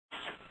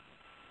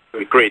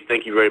Great.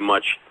 Thank you very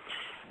much.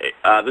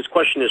 This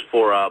question is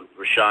for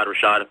Rashad.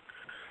 Rashad,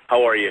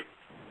 how are you?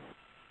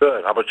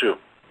 Good. How about you?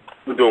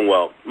 I'm doing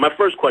well. My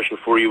first question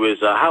for you is,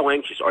 how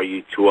anxious are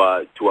you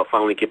to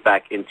finally get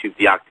back into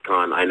the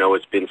octagon? I know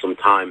it's been some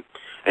time,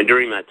 and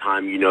during that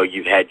time,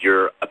 you've had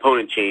your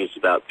opponent changed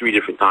about 3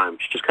 different times.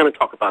 Just kind of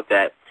talk about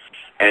that,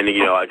 and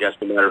I guess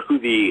no matter who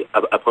the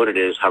opponent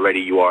is, how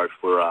ready you are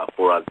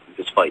for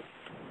this fight.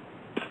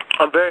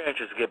 I'm very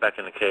anxious to get back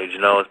in the cage.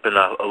 It's been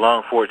a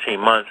long 14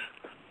 months,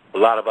 a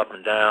lot of up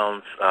and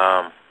downs,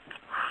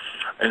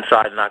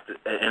 inside and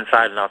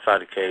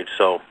outside the cage.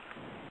 So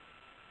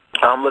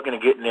I'm looking to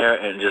get in there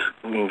and just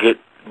get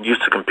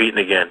used to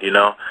competing again.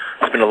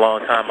 It's been a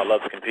long time. I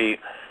love to compete,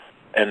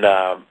 and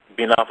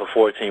being out for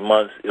 14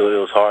 months, it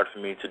was hard for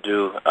me to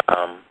do.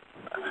 I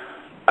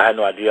had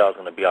no idea I was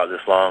going to be out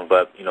this long,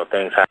 but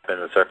things happen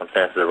and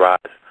circumstances arise.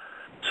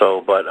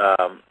 So, but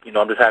I'm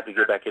just happy to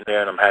get back in there,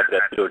 and I'm happy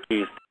that Tito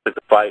Ortiz took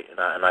the fight,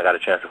 and I got a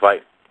chance to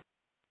fight.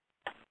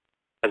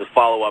 As a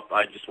follow-up,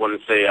 I just wanted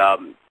to say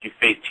you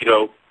faced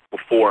Tito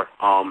before.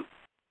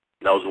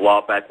 That was a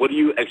while back. What do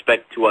you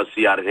expect to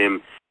see out of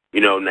him,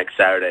 next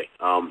Saturday,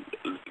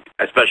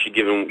 especially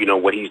given,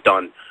 what he's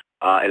done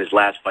in his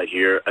last fight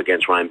here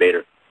against Ryan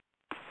Bader?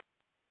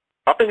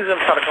 I think he's going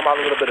to try to come out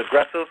a little bit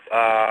aggressive.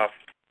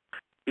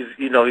 He's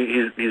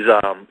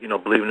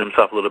believing in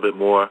himself a little bit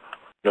more.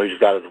 He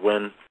just got his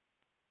win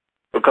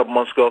a couple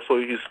months ago, so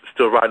he's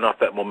still riding off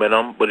that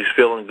momentum, but he's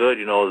feeling good.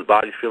 His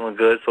body's feeling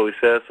good, so he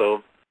says.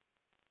 So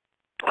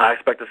I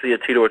expect to see a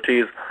Tito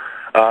Ortiz,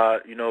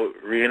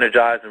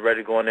 re-energized and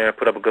ready to go in there and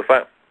put up a good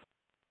fight.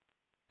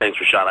 Thanks,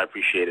 Rashad. I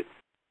appreciate it.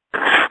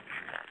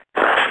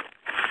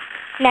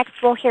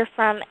 Next, we'll hear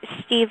from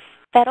Steve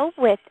Fettel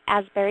with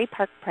Asbury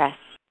Park Press.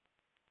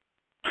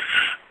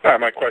 Hi,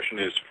 my question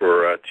is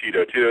for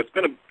Tito. Tito, it's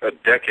been a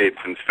decade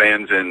since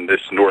fans in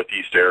this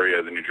northeast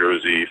area, the New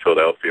Jersey,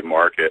 Philadelphia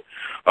market,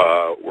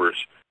 were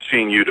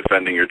seeing you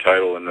defending your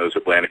title in those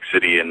Atlantic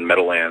City and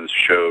Meadowlands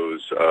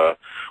shows.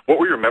 What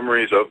were your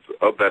memories of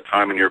that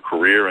time in your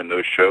career and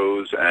those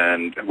shows,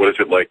 and what is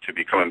it like to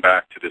be coming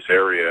back to this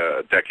area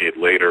a decade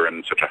later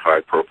in such a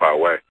high-profile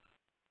way?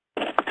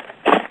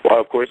 Well,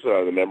 of course,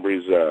 the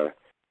memories that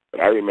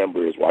I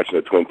remember is watching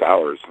the Twin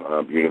Towers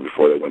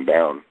before they went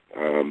down.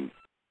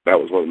 That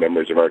was one of the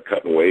memories of our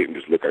cutting weight and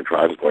just looking at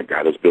our going,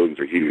 God, those buildings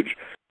are huge.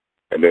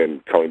 And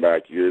then coming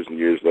back years and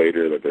years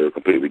later that they were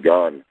completely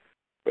gone.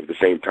 But at the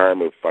same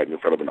time of fighting in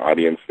front of an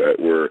audience that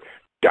were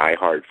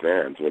diehard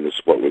fans when the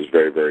sport was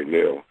very, very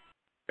new.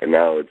 And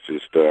now it's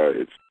just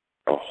it's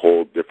a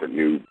whole different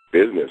new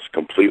business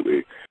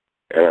completely.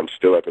 And I'm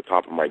still at the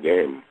top of my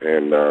game.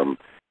 And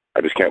I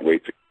just can't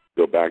wait to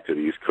go back to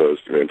the East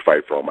Coast and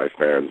fight for all my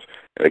fans,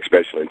 and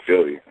especially in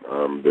Philly.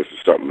 This is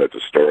something that's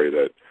a story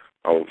that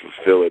I will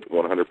fulfill it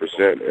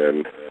 100%,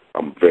 and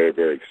I'm very,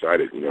 very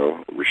excited.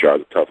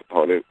 Rashad's a tough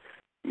opponent,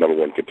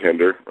 #1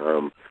 contender.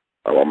 I'm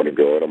going to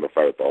go and I'm going to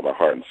fight with all my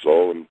heart and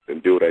soul and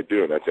do what I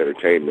do, and that's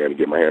entertain, man, and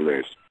get my hand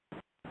raised.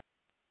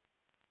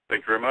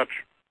 Thank you very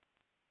much.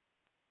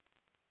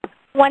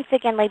 Once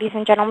again, ladies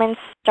and gentlemen,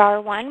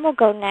 *1 will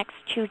go next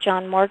to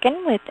John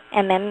Morgan with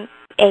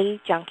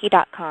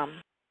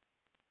MMAJunkie.com.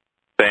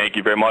 Thank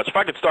you very much. If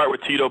I could start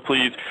with Tito,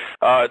 please.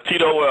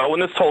 Tito, when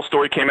this whole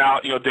story came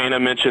out, Dana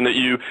mentioned that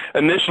you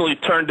initially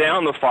turned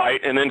down the fight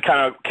and then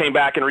kind of came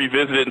back and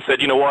revisited it and said,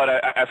 you know what,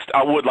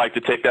 I would like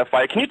to take that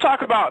fight. Can you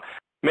talk about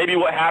maybe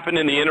what happened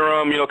in the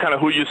interim, kind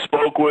of who you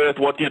spoke with,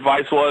 what the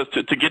advice was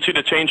to get you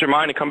to change your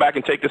mind and come back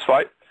and take this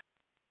fight?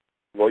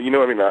 Well,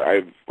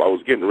 I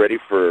was getting ready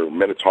for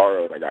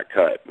Minotauro and I got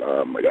cut.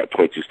 I got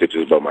 22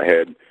 stitches above my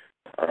head.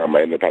 I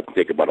ended up having to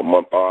take about a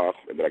month off,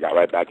 and then I got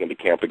right back into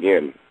camp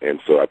again.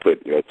 And so I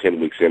put, 10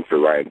 weeks in for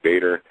Ryan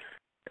Bader.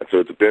 And so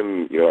it's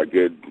been, a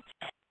good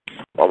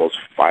almost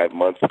 5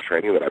 months of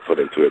training that I put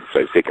into it. So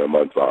I was taking a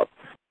month off.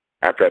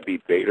 After I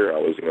beat Bader, I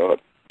was,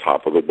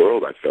 top of the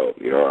world, I felt.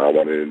 I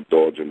wanted to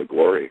indulge in the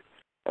glory.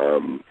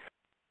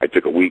 I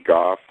took a week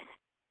off.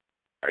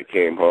 I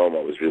came home.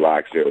 I was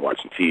relaxing,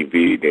 watching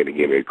TV. Dana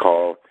gave me a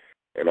call.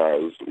 And I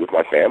was with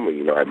my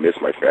family. I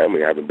miss my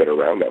family. I haven't been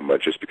around that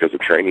much just because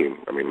of training.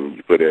 I mean,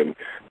 you put in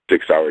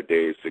 6-hour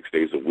days, 6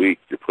 days a week.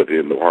 You put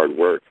in the hard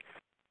work.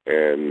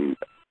 And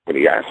when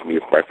he asked me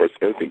if my first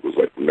instinct was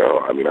like, no,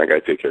 I got to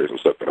take care of some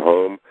stuff at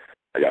home.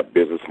 I got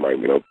business, my,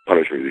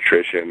 Punishment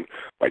Nutrition,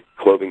 my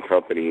clothing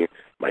company,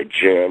 my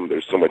gym.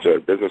 There's so much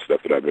other business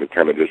stuff that I've been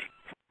kind of just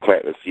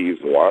planting the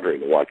seeds and watering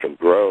to watch them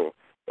grow.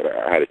 And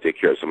I had to take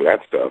care of some of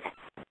that stuff.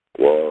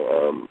 Well,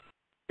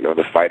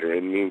 the fighter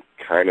in me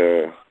kind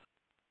of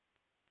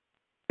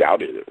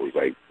doubted it. Was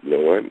like, you know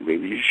what,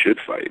 maybe you should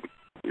fight.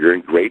 You're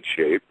in great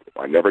shape.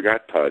 I never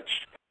got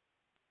touched.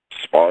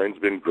 Sparring's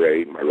been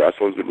great. My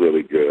wrestling's been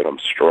really good. I'm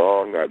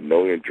strong. I have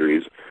no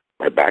injuries.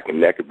 My back and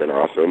neck have been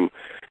awesome.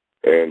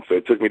 And so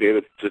it took me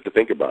to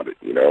think about it.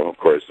 Of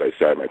course, I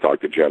sat and I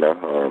talked to Jenna.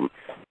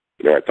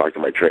 I talked to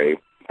my training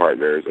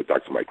partners. I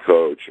talked to my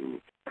coach,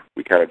 and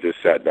we kind of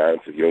just sat down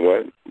and said, you know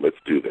what, let's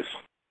do this.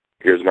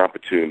 Here's an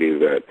opportunity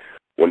that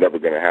we're never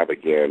going to have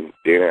again.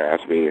 Dana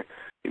asked me,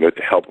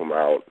 to help him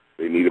out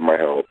They needed my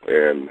help,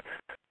 and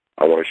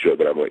I want to show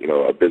that I'm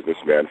a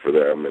businessman for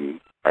them, and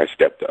I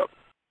stepped up.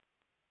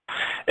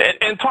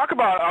 And talk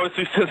about,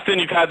 obviously, since then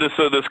you've had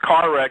this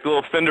car wreck,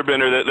 little fender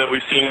bender that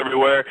we've seen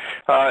everywhere.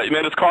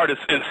 Man, this car has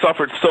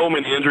suffered so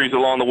many injuries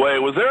along the way.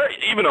 Was there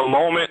even a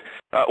moment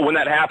when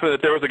that happened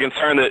that there was a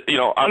concern that,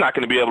 I'm not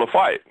going to be able to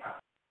fight?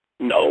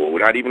 No,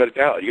 not even a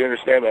doubt. You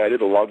understand, man, I did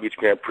the Long Beach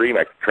Grand Prix, and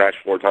I crashed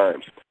 4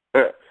 times.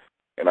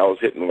 And I was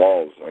hitting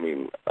walls. I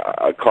mean,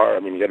 a car,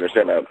 you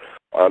understand, man,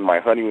 on my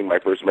honeymoon, my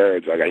first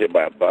marriage, I got hit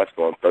by a bus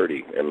going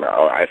 30, and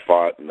I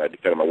fought, and I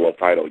defended my world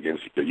title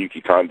against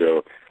Yuki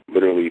Kondo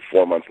literally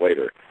 4 months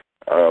later.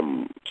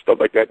 Stuff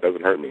like that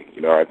doesn't hurt me.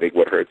 I think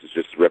what hurts is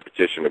just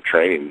repetition of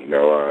training.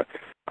 I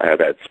have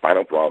had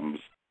spinal problems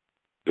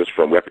just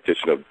from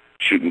repetition of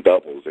shooting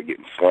doubles and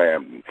getting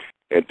slammed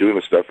and doing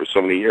this stuff for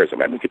so many years. I've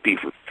been competing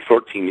for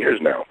 14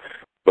 years now,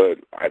 but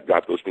I've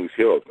got those things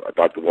healed.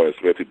 Dr. Warren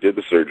Smith, who did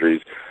the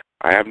surgeries,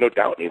 I have no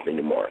doubt in anything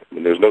anymore.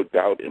 There's no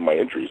doubt in my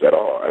injuries at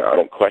all. I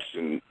don't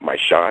question my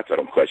shots. I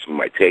don't question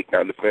my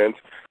takedown defense.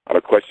 I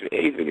don't question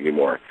anything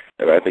anymore.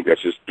 And I think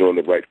that's just doing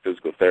the right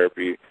physical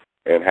therapy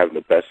and having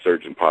the best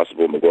surgeon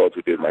possible in the world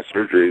who did my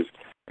surgeries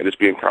and just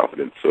being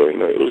confident. So, it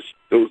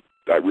was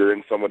I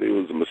rear-ended somebody. It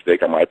was a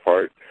mistake on my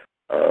part.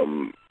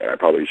 And I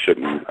probably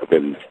shouldn't have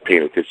been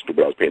paying attention to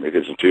what I was paying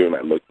attention to. And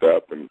I looked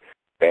up and,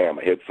 bam,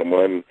 I hit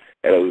someone,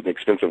 and it was an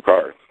expensive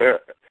car.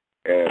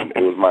 And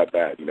it was my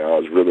bad. I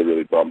was really,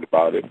 really bummed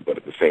about it. But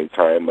at the same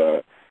time,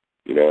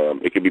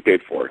 it could be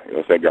paid for.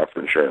 Thank God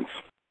for insurance.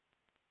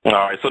 All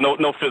right, so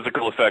no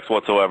physical effects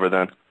whatsoever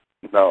then?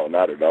 No,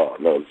 not at all.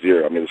 No,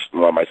 zero. When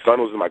my son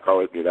was in my car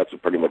with me, that's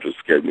pretty much what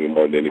scared me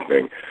more than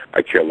anything.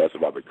 I care less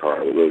about the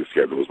car. What really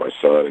scared me was my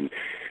son,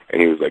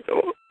 and he was like,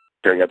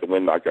 staring out the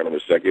window, knocked down him a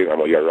second. I'm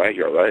like, you're all right?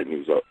 You're all right? And he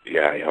was like,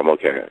 yeah, I'm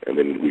okay. And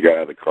then we got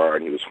out of the car,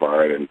 and he was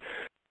fine.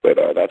 But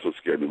that's what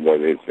scared me more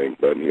than anything.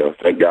 But,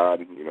 thank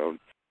God,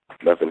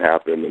 nothing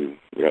happened, and,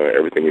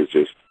 everything is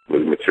just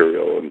really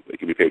material, and it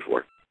can be paid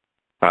for.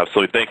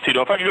 Absolutely. Thanks,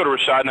 Tito. If I could go to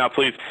Rashad now,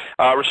 please.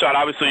 Rashad,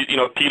 obviously,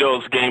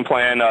 Tito's game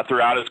plan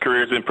throughout his career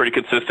has been pretty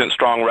consistent,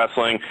 strong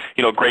wrestling,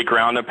 great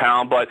ground and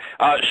pound, but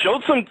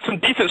showed some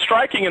decent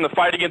striking in the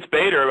fight against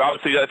Bader.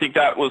 Obviously, I think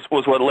that was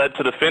what led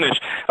to the finish.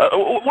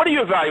 What do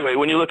you evaluate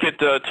when you look at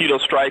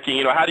Tito's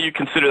striking? How do you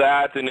consider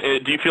that, and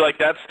do you feel like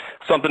that's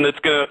something that's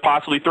going to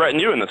possibly threaten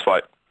you in this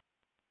fight?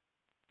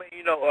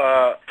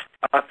 I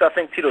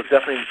think Tito's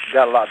definitely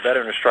got a lot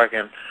better in the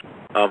striking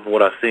from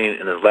what I've seen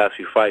in his last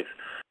few fights.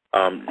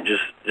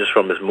 Just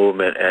from his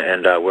movement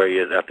and where he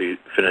is after he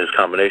finishes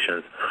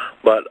combinations,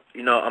 but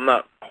I'm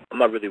not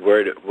really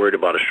worried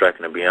about his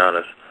striking, to be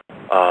honest.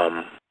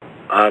 I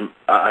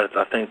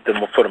think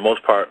for the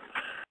most part,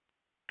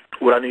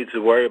 what I need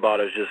to worry about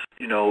is just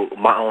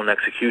my own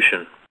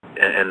execution,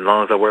 and as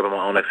long as I worry about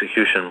my own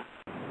execution,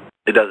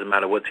 it doesn't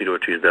matter what Tito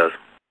Ortiz does.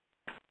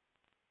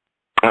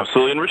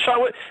 Absolutely. And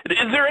Rashad,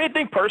 is there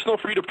anything personal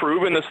for you to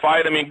prove in this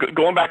fight?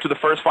 Going back to the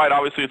first fight,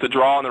 obviously it's a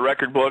draw in the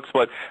record books,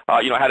 but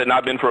had it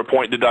not been for a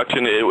point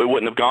deduction, it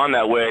wouldn't have gone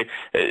that way.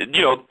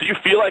 Do you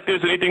feel like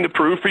there's anything to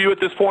prove for you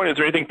at this point? Is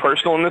there anything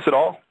personal in this at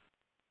all?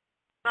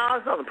 No,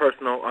 it's nothing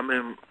personal. I'm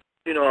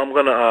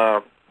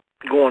gonna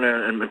go in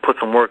there and put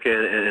some work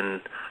in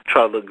and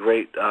try to look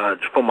great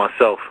for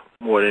myself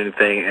more than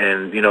anything.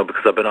 And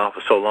because I've been off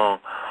for so long,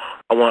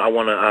 I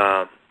want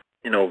to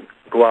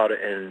go out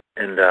and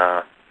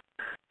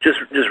just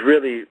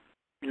really,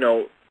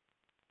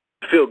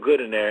 feel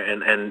good in there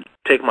and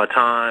take my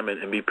time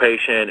and be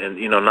patient and,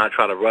 not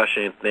try to rush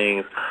for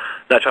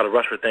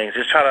things.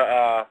 Just try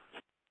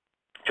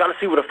to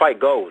see where the fight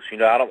goes.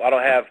 I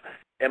don't have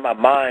in my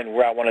mind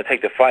where I want to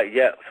take the fight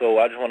yet. So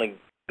I just want to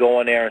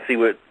go in there and see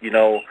what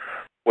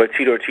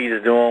Tito Ortiz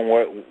is doing,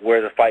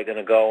 where's the fight going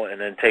to go,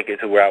 and then take it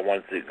to where I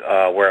want it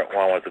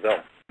to go.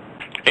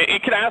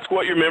 And can I ask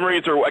what your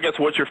memories or I guess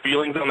what your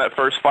feelings on that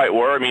first fight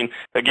were?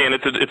 Again,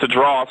 it's a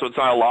draw, so it's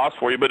not a loss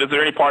for you, but is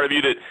there any part of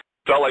you that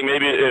felt like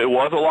maybe it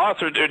was a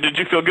loss, or did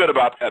you feel good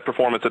about that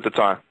performance at the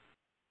time?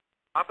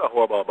 I felt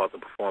horrible about the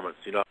performance.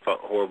 I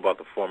felt horrible about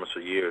the performance for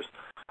years.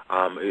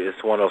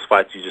 It's one of those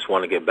fights you just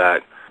want to get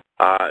back.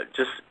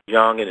 Just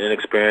young and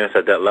inexperienced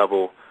at that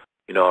level,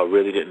 I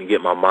really didn't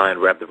get my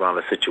mind wrapped around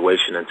the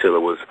situation until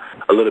it was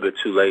a little bit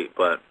too late,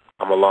 but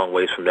I'm a long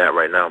ways from that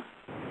right now.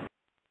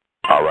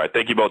 All right.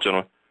 Thank you both,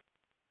 gentlemen.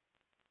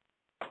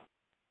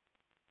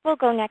 We'll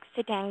go next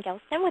to Dan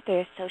Gelson with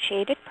the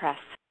Associated Press.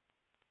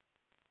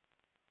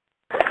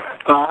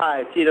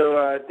 Hi,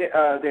 Tito.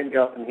 Dan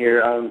Gelson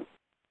here.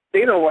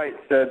 Dana White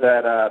said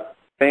that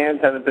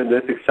fans haven't been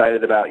this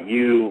excited about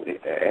you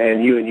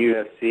and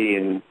UFC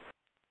in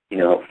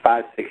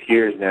 5-6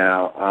 years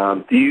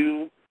now. Do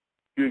you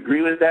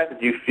agree with that?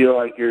 Do you feel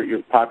like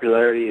your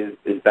popularity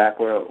is back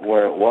where it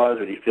was,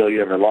 or do you feel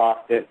you ever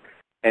lost it?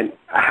 And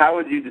how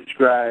would you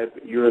describe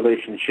your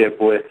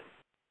relationship with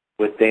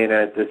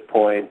Dana at this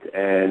point,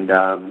 and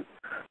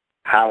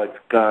how it's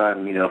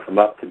gone, from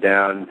up to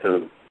down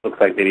to looks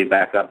like maybe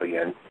back up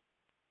again?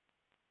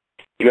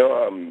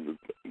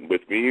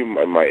 With me,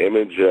 my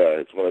image,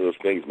 it's one of those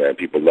things, man.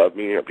 People love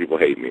me or people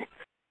hate me.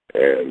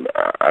 And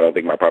I don't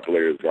think my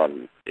popularity has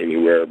gone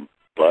anywhere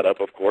but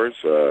up, of course.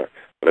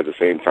 But at the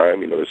same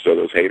time, there's still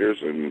those haters,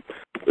 and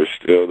there's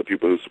still the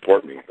people who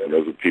support me, and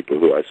those are the people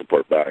who I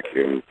support back.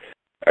 And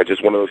it's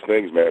just one of those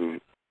things, man.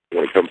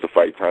 When it comes to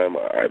fight time,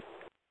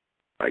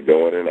 I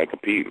go in and I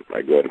compete.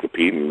 I go in and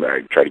compete, and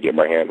I try to get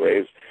my hand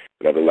raised.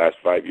 And over the last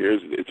 5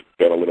 years, it's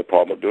been a little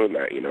problem of doing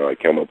that. I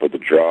came up with a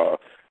draw,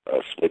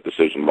 split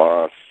decision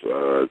loss,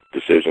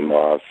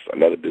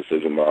 another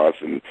decision loss,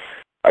 and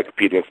I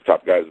compete against the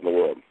top guys in the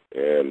world.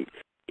 And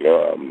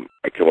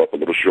I come up a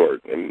little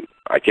short, and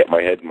I kept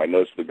my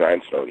nose to the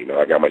grindstone.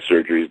 I got my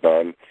surgeries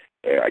done,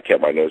 and I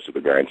kept my nose to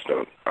the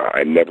grindstone.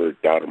 I never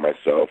doubted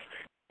myself,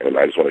 and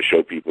I just want to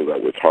show people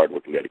that with hard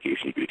work and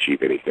dedication, you can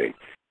achieve anything.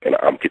 And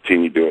I'm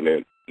continue doing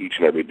it each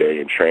and every day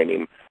in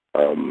training.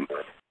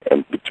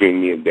 And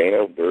between me and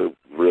Dana, we're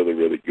really,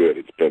 really good.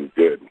 It's been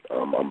good.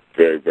 I'm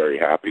very, very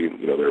happy.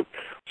 They're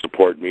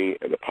supporting me,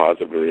 and the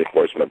positive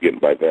reinforcement I'm getting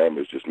by them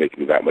is just making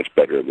me that much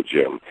better in the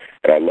gym.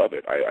 And I love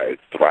it. I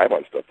thrive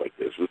on stuff like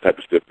this. This is the type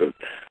of stuff that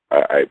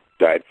I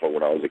died for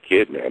when I was a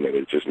kid, man. And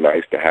it's just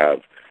nice to have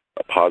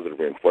a positive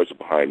reinforcement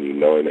behind you,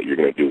 knowing that you're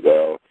going to do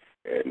well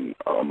and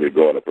you're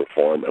going to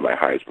perform at my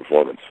highest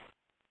performance.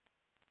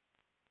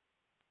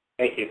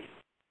 Thank you.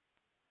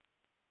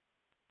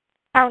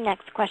 Our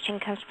next question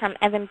comes from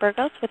Evan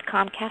Burgos with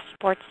Comcast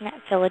Sportsnet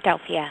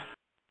Philadelphia.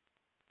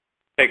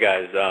 Hey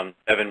guys,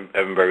 Evan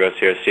Burgos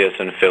here,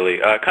 CSN Philly.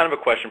 Kind of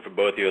a question for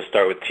both of you. I'll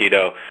start with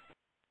Tito.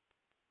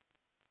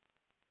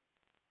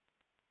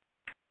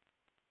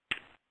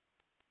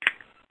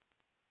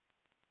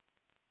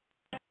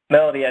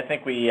 Melody, I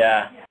think we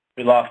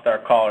lost our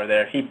caller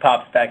there. If he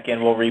pops back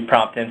in, we'll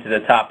re-prompt him to the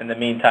top. In the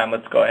meantime,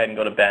 let's go ahead and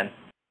go to Ben.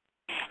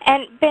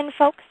 And Ben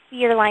Folks,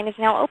 your line is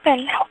now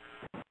open.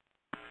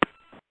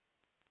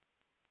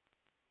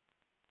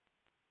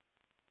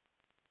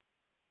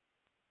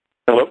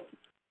 Hello?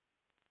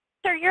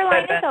 Sir, your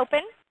line is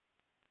open.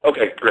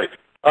 Okay, great.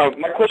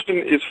 My question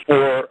is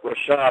for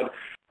Rashad.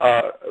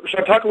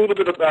 Rashad, talk a little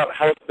bit about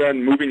how it's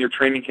been moving your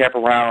training camp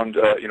around,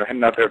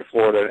 heading out there to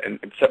Florida and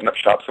setting up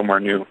shop somewhere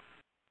new.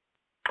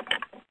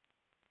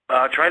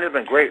 Training's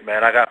been great,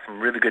 man. I got some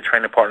really good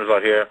training partners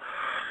out here,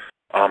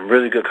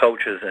 really good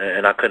coaches,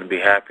 and I couldn't be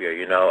happier.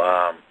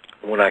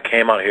 When I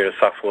came out here to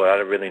South Florida, I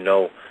didn't really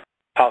know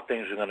how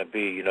things were going to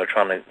be.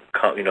 Trying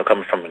to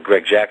coming from the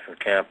Greg Jackson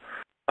camp,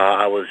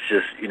 I was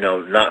just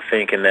not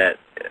thinking that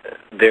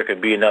there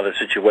could be another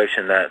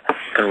situation that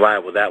can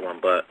rival with that one.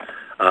 But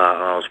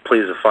I was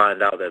pleased to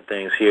find out that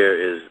things here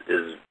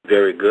is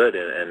very good,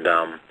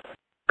 and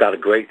got a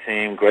great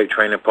team, great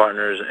training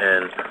partners,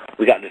 and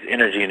we got this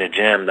energy in the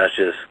gym that's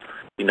just,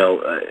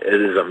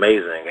 it is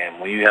amazing.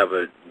 And when you have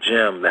a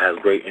gym that has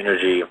great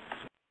energy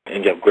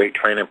and you have great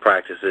training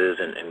practices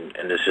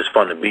and it's just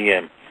fun to be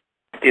in,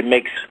 it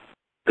makes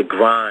the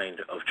grind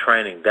of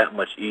training that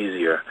much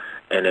easier,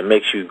 and it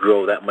makes you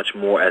grow that much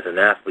more as an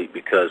athlete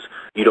because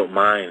you don't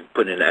mind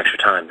putting in the extra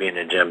time being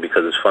in the gym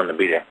because it's fun to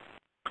be there.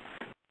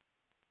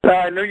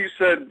 I know you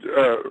said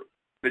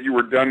that you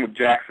were done with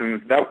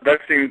Jackson. That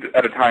seemed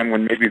at a time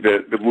when maybe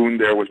the wound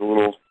there was a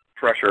little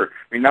fresher.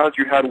 I mean, now that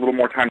you had a little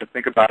more time to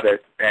think about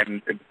it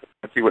and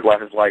see what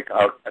life is like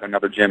out at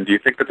another gym, do you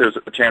think that there's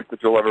a chance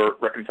that you'll ever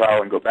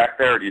reconcile and go back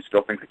there, or do you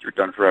still think that you're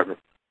done forever?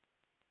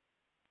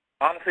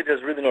 Honestly,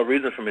 there's really no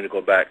reason for me to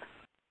go back.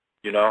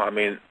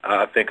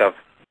 I think I've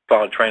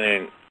found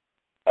training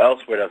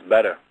elsewhere that's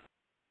better.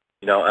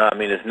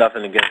 It's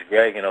nothing against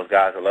Greg and those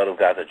guys. I love those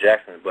guys at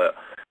Jackson, but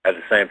at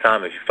the same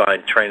time, if you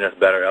find training that's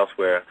better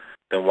elsewhere,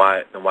 then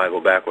why go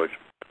backwards?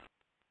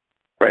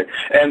 Right.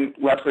 And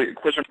lastly, a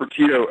question for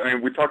Tito. I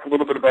mean, we talked a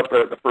little bit about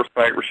the first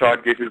fight.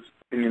 Rashad gave his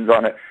opinions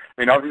on it.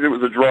 I mean, obviously it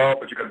was a draw,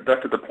 but you got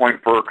back to the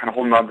point for kind of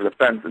holding on to the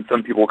fence, and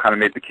some people kind of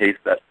made the case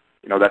that,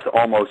 that's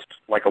almost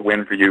like a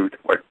win for you.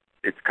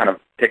 It's kind of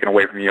taken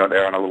away from you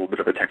there on a little bit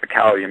of a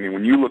technicality. I mean,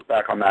 when you look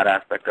back on that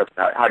aspect of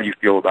that, how do you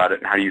feel about it,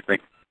 and how do you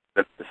think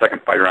that the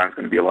second fight around is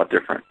going to be a lot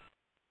different?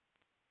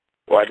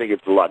 Well, I think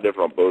it's a lot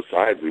different on both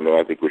sides.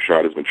 I think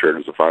Rashad has matured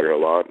as a fighter a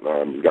lot.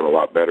 He's gotten a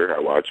lot better. I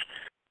watched,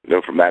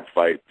 from that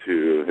fight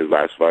to his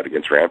last fight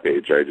against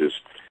Rampage,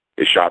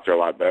 his shots are a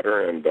lot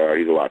better, and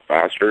he's a lot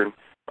faster.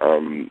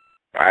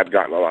 I've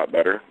gotten a lot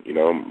better.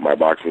 My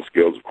boxing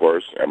skills, of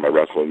course, and my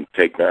wrestling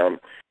takedown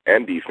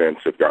and defense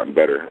have gotten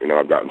better.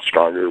 I've gotten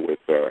stronger with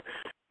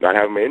not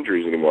having my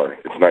injuries anymore.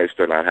 It's nice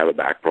to not have a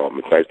back problem.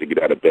 It's nice to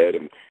get out of bed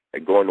and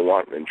go into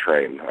want and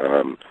train.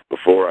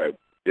 Before I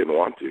didn't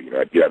want to.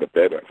 I'd get out of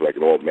bed. I feel like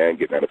an old man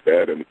getting out of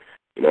bed. And,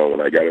 when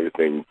I got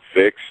everything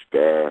fixed,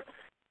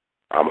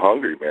 I'm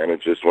hungry, man.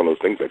 It's just one of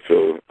those things. I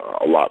feel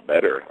a lot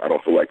better. I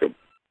don't feel like a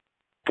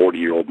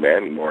 40-year-old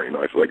man anymore.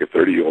 I feel like a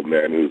 30-year-old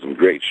man who's in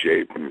great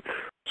shape and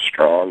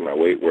strong. My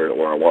weight where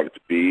I want it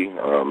to be.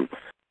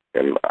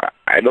 And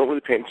I don't really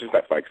pay attention to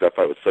that fight because that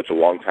fight was such a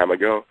long time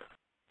ago.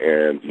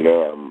 And,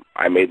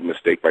 I made the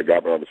mistake by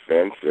grabbing on the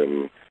fence,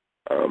 and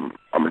I'm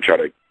going to try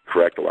to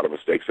correct a lot of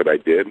mistakes that I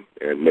did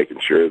and making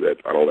sure that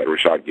I don't let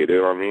Rashad get in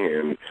on me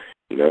and,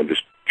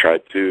 just try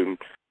to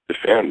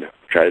defend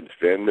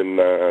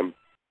and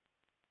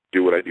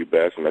do what I do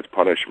best, and that's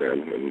punish,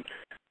 man. And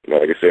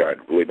like I say, I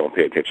really don't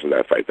pay attention to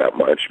that fight that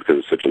much because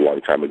it's such a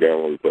long time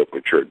ago, and we both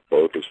matured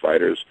both as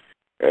fighters.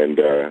 And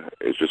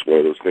it's just one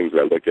of those things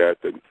that I look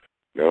at that,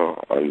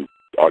 on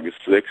August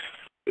 6th,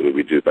 it'll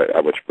be just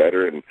that much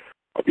better, and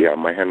I'll be having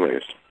my hand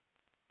raised.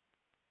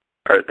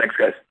 All right, thanks,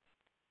 guys.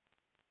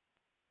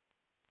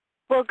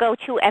 We'll go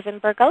to Evan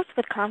Burgos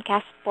with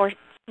Comcast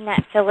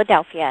Sportsnet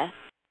Philadelphia.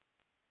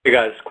 Hey,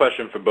 guys,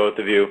 question for both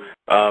of you.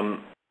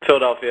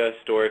 Philadelphia,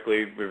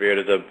 historically revered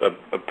as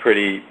a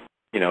pretty,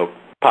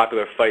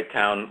 popular fight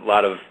town. A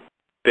lot of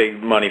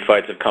big money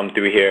fights have come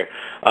through here.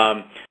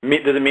 Does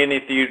it mean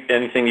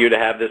anything to you to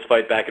have this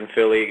fight back in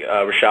Philly?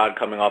 Rashad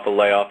coming off a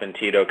layoff and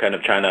Tito kind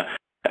of trying to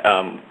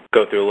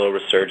go through a little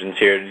resurgence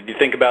here. Did you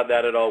think about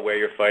that at all, where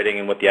you're fighting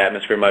and what the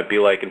atmosphere might be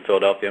like in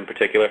Philadelphia in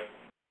particular?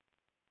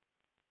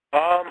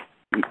 Go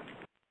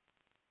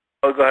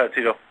ahead,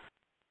 Tito.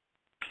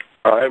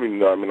 I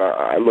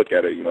look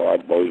at it,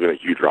 I've always been a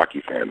huge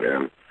Rocky fan,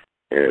 man.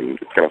 And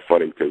it's kind of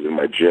funny because in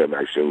my gym,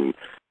 actually, in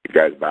the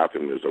guy's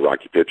bathroom, there's a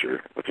Rocky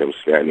picture of him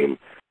standing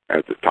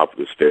at the top of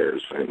the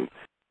stairs. And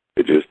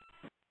it just,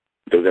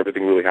 does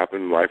everything really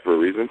happen in life for a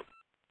reason?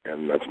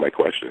 And that's my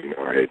question.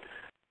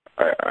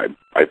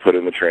 I put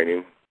in the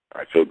training.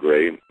 I feel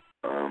great.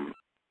 I'm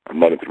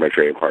running through my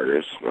training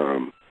partners.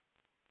 And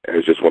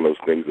it's just one of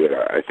those things that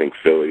I think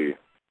Philly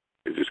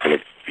is just going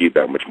to feed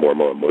that much more and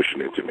more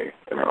emotion into me.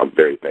 And I'm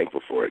very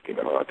thankful for it.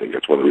 I think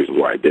that's one of the reasons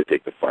why I did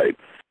take the fight,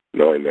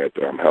 knowing that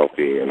I'm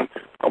healthy and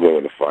I'm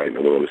willing to fight and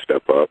I'm willing to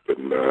step up.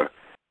 And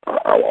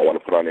I want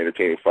to put on an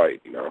entertaining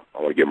fight. I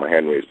want to get my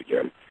hand raised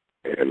again.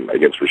 And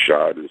against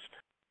Rashad is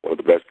one of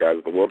the best guys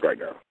in the world right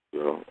now.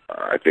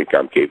 I think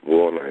I'm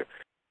capable,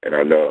 and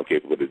I know I'm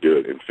capable to do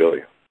it in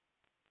Philly.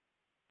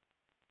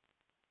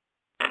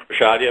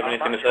 Rashad, do you have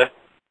anything to say?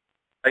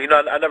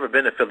 I've never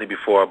been to Philly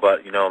before,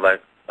 but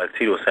like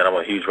Tito was saying, I'm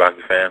a huge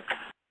Rocky fan.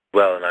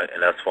 Well,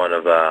 and that's one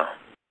of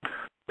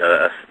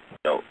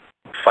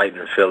fighting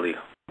in Philly.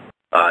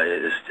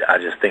 I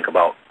just think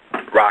about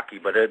Rocky,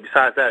 but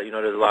besides that,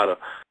 there's a lot of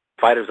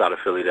fighters out of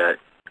Philly that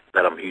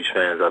I'm huge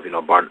fans of.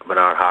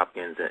 Bernard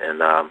Hopkins and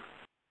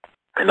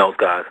those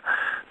guys.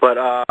 But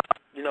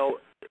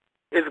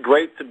it's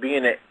great to be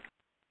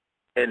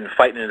in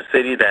fighting in a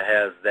city that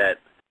has that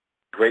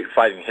great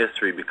fighting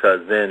history,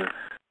 because then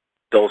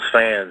those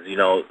fans,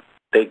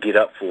 they get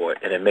up for it,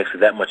 and it makes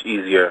it that much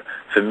easier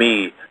for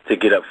me to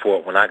get up for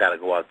it when I got to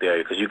go out there,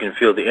 because you can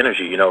feel the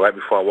energy. Right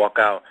before I walk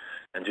out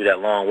and do that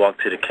long walk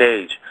to the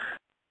cage,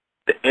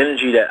 the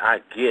energy that I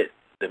get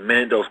the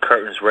minute those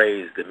curtains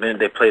raise, the minute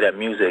they play that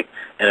music,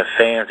 and the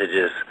fans are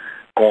just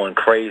going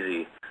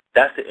crazy.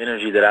 That's the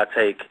energy that I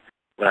take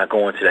when I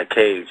go into that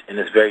cage, and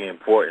it's very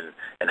important.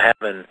 And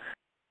having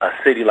a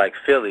city like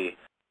Philly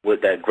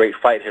with that great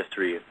fight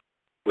history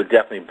would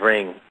definitely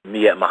bring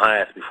me at my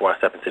highest before I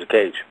step into the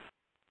cage.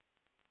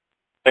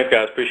 Thanks,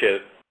 guys. Appreciate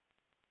it.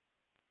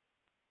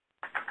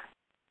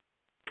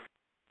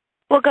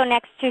 We'll go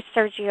next to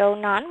Sergio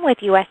Nunn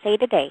with USA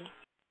Today.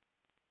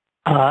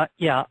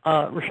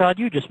 Rashad,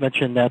 you just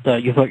mentioned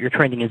that you thought your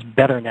training is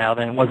better now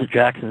than it was at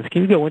Jackson's.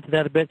 Can you go into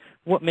that a bit?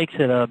 What makes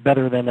it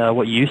better than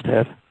what you used to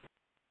have?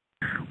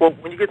 Well,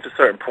 when you get to a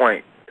certain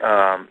point,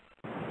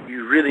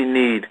 you really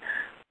need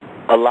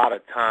a lot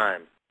of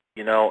time,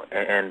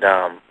 and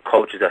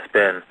coaches that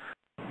spend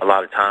a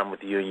lot of time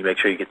with you, and you make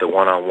sure you get the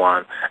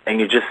one-on-one, and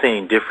you're just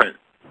seeing different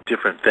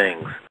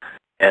things.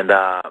 And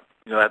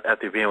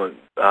after being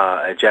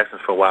at Jackson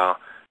for a while,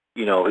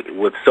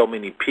 with so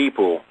many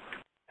people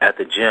at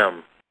the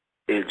gym,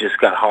 it just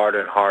got harder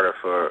and harder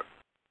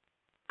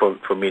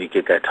for me to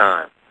get that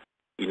time,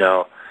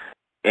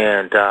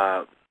 And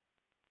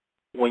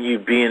when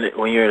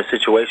you're in a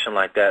situation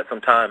like that,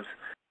 sometimes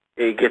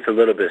it gets a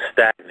little bit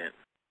stagnant,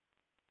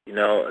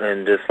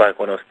 and just like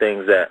one of those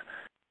things that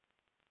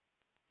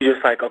you're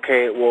just like,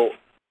 okay, well,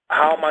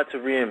 how am I to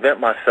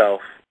reinvent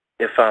myself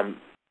if I'm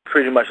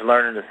pretty much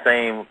learning the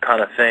same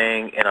kind of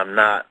thing and I'm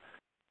not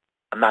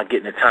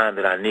getting the time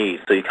that I need?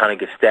 So you kind of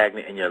get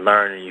stagnant in your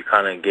learning, you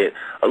kind of get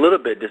a little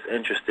bit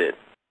disinterested.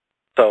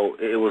 So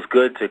it was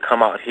good to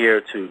come out here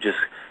to just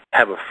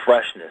have a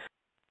freshness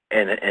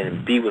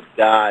and be with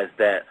guys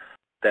that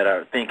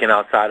are thinking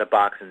outside the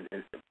box and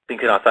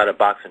thinking outside the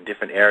box in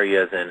different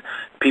areas, and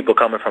people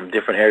coming from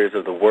different areas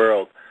of the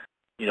world,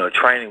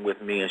 training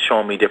with me and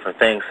showing me different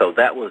things. So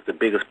that was the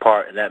biggest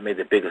part, and that made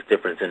the biggest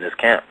difference in this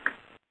camp.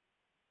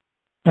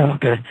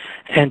 Okay.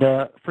 And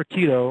for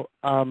Tito,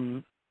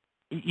 given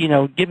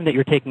that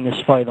you're taking this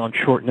fight on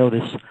short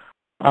notice,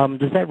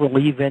 does that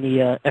relieve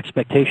any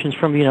expectations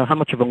from you? How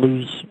much of a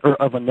lose or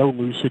of a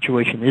no-lose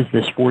situation is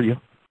this for you?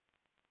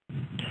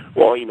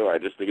 Well, I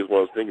just think it's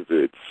one of those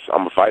things.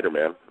 I'm a fighter,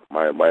 man.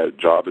 My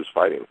job is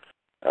fighting,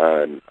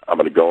 and I'm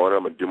going to go in.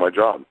 I'm going to do my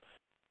job.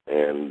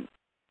 And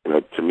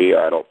to me,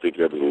 I don't think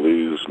there's a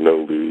lose, no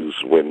lose,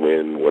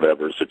 win-win,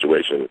 whatever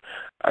situation.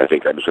 I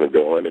think I'm just going to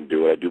go in and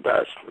do what I do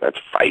best. That's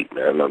fight,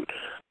 man.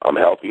 I'm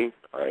healthy.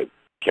 I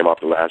came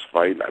off the last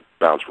fight, and I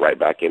bounced right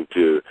back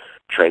into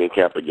training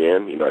camp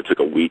again. I took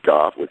a week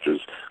off, which was,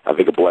 I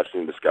think, a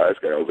blessing in disguise.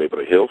 I was able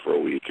to heal for a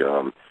week.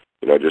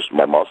 just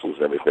my muscles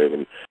and everything.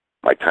 And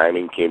my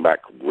timing came back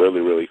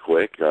really, really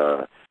quick.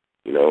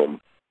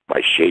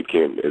 My shape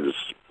is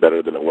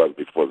better than it was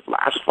before this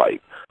last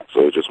fight.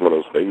 So it's just one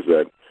of those things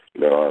that,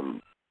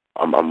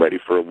 I'm ready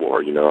for a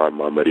war.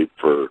 I'm ready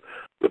for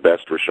the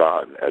best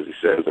Rashad, as he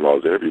says in all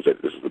his interviews,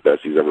 that this is the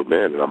best he's ever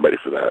been, and I'm ready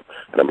for that,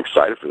 and I'm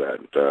excited for that.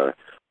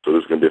 So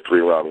there's going to be a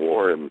 3-round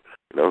war, and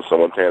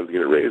someone's hands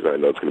get it raised, and I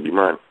know it's going to be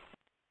mine.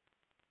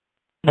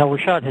 Now,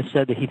 Rashad has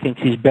said that he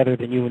thinks he's better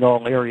than you in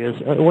all areas.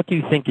 What do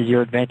you think is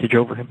your advantage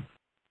over him?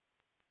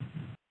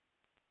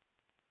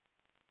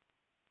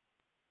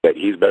 That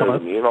he's better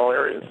than me in all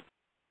areas?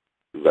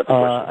 Is that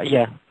the question?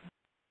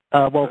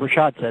 Yeah. Well,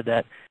 Rashad said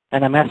that,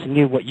 and I'm asking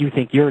you what you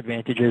think your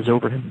advantage is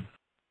over him.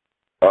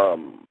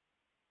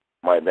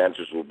 My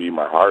advantage will be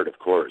my heart, of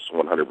course,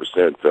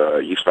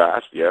 100%. He's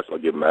fast, yes, I'll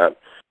give him that.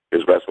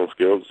 His wrestling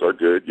skills are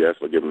good, yes,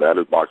 I'll give him that.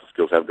 His boxing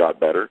skills have got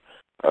better.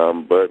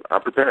 But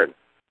I'm prepared.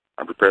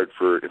 I'm prepared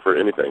for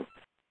anything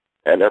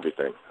and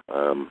everything.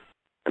 And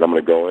I'm going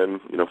to go in,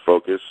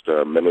 focused,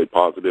 mentally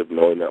positive,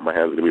 knowing that my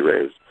hands are going to be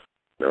raised.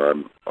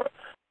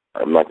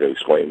 I'm not going to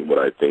explain what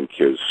I think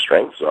his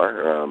strengths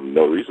are.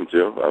 No reason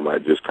to. I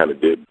just kind of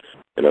did,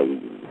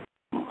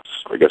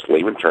 I guess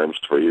layman terms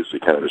for you so you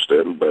kind of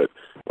understand. But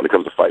when it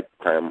comes to fight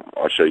time,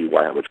 I'll show you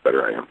how much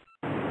better I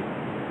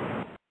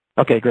am.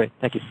 Okay, great.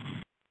 Thank you.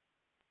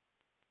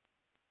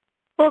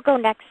 We'll go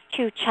next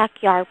to Chuck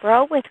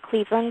Yarbrough with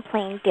Cleveland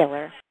Plain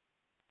Dealer.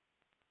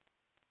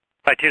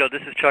 Hi, Tito.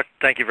 This is Chuck.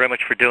 Thank you very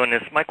much for doing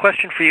this. My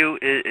question for you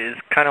is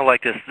kind of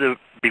like this.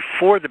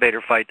 Before the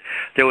Bader fight,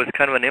 there was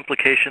kind of an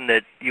implication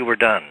that you were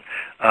done.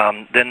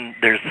 Then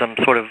there's some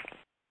sort of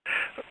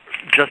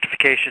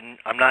justification,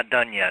 I'm not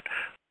done yet.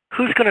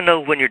 Who's going to know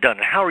when you're done?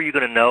 How are you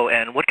going to know,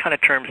 and what kind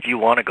of terms do you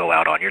want to go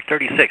out on? You're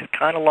 36,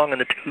 kind of long in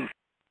the tooth.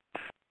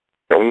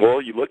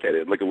 Well, you look at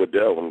it. Look at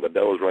Liddell. When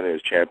Liddell was running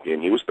as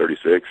champion, he was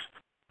 36.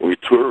 When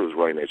Tour was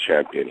running as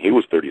champion, he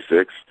was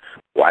 36.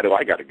 Why do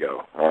I got to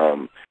go?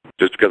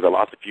 Just because I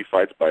lost a few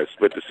fights by a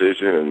split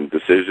decision and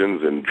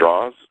decisions and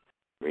draws?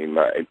 I mean,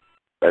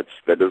 that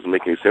doesn't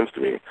make any sense to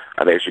me.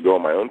 I think I should go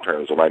on my own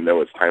terms when I know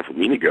it's time for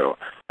me to go.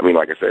 I mean,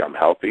 like I say, I'm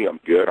healthy, I'm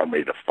good, I'm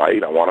ready to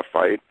fight, I want to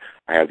fight.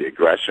 I have the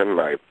aggression,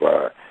 I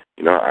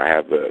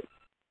have the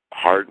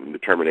heart and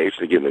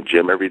determination to get in the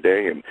gym every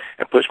day and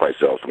push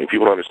myself. I mean,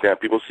 people don't understand.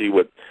 People see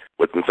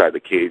what's inside the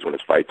cage when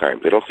it's fight time.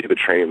 They don't see the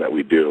training that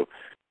we do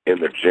in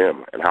the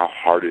gym and how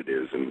hard it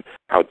is and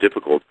how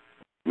difficult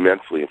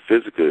mentally and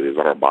physically it is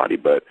on our body.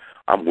 But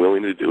I'm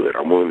willing to do it.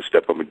 I'm willing to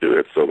step up and do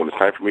it. So when it's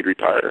time for me to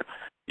retire,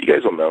 you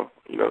guys will know.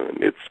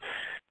 And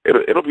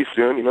it'll be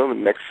soon. In the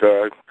next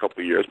couple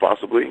of years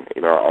possibly.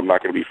 I'm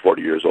not going to be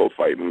 40 years old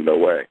fighting. No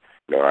way.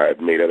 I've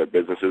made other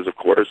businesses, of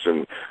course,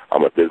 and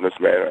I'm a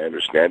businessman. I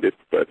understand it,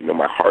 but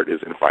my heart is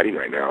in fighting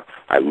right now.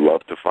 I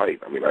love to fight.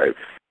 I mean,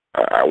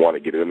 I want to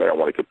get in there. I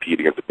want to compete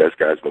against the best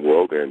guys in the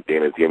world, and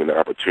Dana's giving me the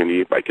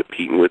opportunity by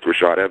competing with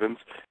Rashad Evans.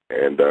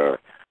 And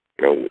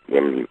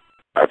when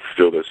I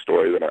feel this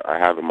story that I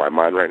have in my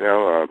mind right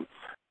now,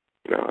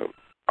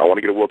 I want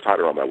to get a world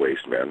title on my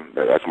waist, man.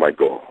 That's my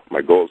goal.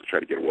 My goal is to try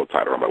to get a world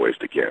title on my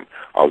waist again.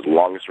 I was the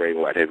longest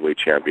reigning light heavyweight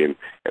champion,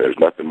 and there's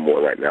nothing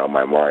more right now in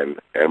my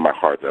mind and my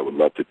heart that I would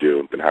love to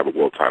do than have a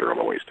world title on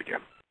my waist again.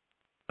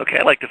 Okay,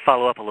 I'd like to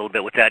follow up a little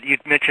bit with that. You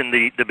mentioned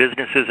the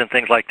businesses and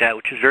things like that,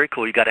 which is very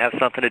cool. You got to have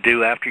something to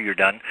do after you're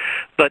done.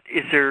 But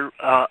is there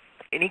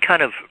any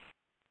kind of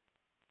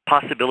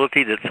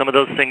possibility that some of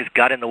those things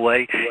got in the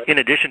way, in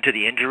addition to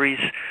the injuries,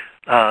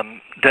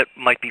 that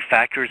might be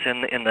factors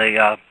in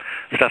the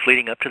stuff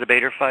leading up to the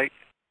Bader fight?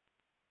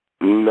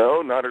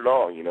 No, not at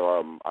all.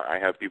 I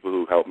have people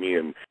who help me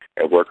and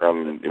work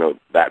on,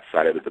 that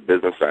side of it, the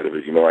business side of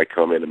it. I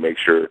come in and make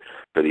sure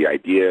for the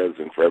ideas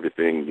and for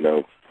everything,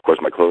 of course,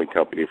 my clothing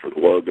company, for the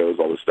logos,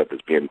 all the stuff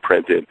that's being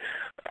printed.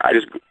 I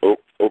just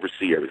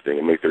oversee everything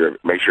and make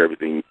sure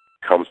everything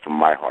comes from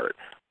my heart.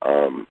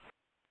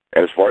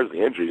 And as far as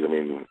the injuries, I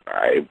mean,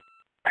 I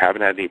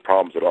haven't had any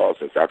problems at all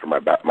since after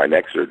my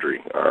neck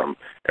surgery.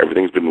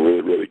 Everything's been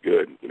really, really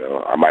good.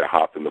 I might have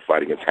hopped in the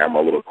fight against Hammer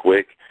a little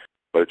quick,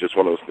 but it's just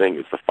one of those things.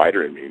 It's the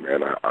fighter in me,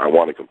 man. I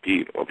want to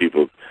compete. When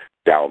people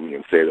doubt me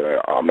and say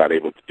that I'm not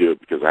able to do it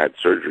because I had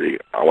surgery,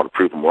 I want to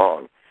prove them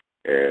wrong.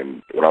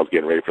 And when I was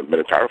getting ready for the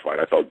Minotauro fight,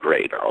 I felt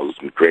great. I was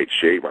in great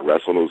shape. My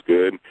wrestling was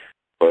good.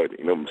 But,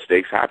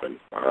 mistakes happen.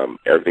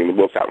 Everything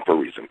will happen for a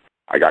reason.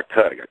 I got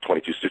cut. I got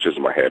 22 stitches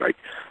in my head.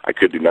 I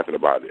could do nothing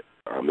about it.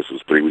 This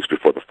was 3 weeks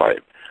before the fight.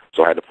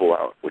 So I had to pull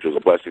out, which was a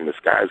blessing in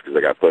disguise because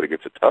I got put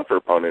against a tougher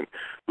opponent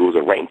who was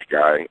a ranked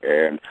guy,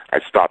 and I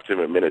stopped him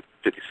in a minute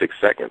 56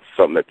 seconds,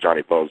 something that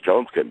Johnny Bones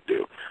Jones couldn't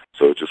do.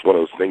 So it's just one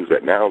of those things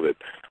that now that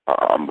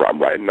I'm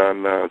riding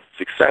on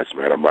success,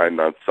 man. I'm riding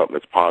on something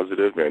that's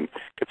positive, and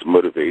it's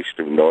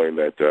motivation of knowing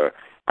that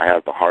I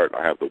have the heart,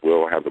 I have the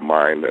will, I have the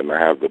mind, and I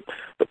have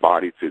the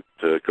body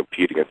to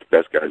compete against the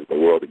best guys in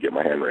the world to get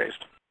my hand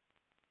raised.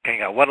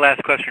 Okay, one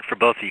last question for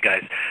both of you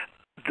guys.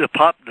 The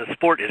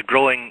sport is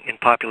growing in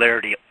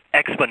popularity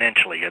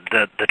exponentially.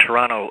 The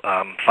Toronto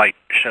fight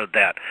showed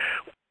that.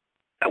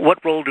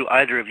 What role do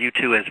either of you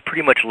two, as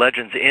pretty much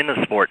legends in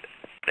the sport,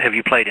 have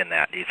you played in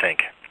that, do you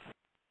think?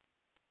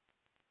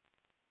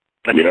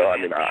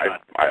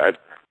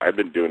 I've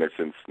been doing it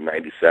since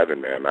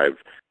 '97, man. I've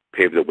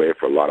paved the way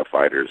for a lot of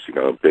fighters.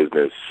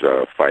 Business,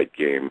 fight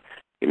game.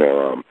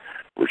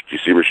 You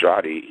see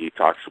Rashad, he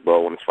talks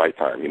well when it's fight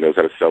time. He knows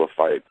how to sell a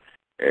fight,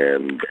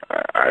 and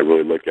I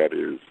really look at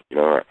it as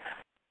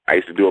I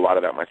used to do a lot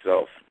of that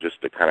myself,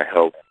 just to kind of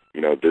help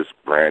this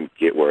brand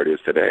get where it is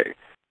today.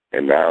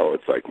 And now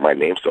it's like my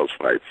name sells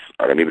fights.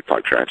 I don't need to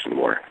talk trash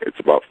anymore. It's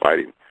about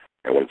fighting.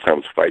 And when it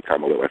comes to fight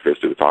time, I let my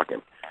fist do the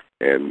talking.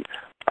 And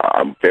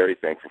I'm very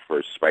thankful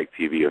for Spike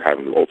TV of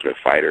having the Ultimate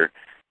Fighter,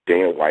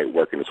 Dana White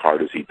working as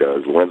hard as he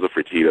does, Lorenzo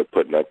Fertitta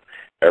putting up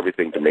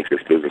everything to make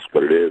this business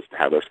what it is, to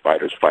have us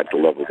fighters fight at the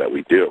level that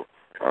we do.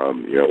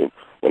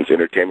 When it's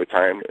entertainment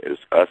time,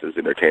 it's us as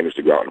entertainers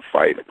to go out and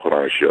fight and put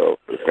on a show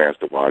for the fans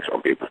to watch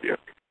on pay-per-view.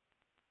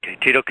 Okay,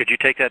 Tito, could you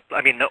take that?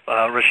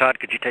 Rashad,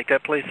 could you take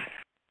that, please?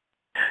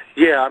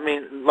 Yeah,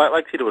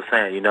 like Tito was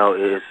saying,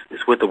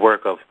 it's with the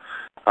work of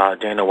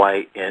Dana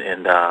White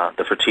and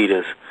the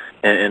Fertittas,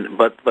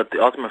 but the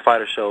Ultimate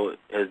Fighter show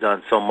has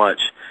done so much,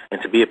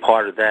 and to be a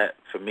part of that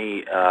for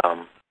me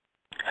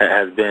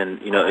has been,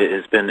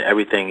 it's been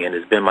everything, and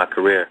it's been my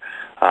career.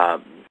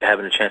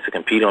 Having a chance to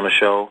compete on the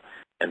show,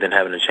 and then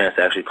having a chance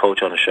to actually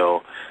coach on the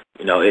show,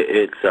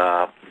 it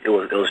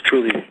was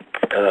truly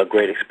a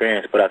great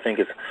experience. But I think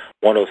it's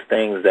one of those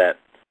things that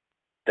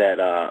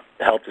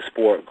helped the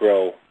sport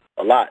grow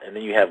a lot. And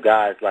then you have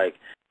guys like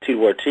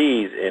Tito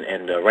Ortiz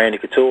and Randy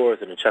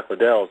Couture's and the Chuck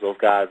Liddells. Those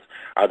guys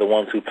are the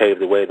ones who paved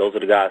the way. Those are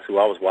the guys who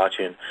I was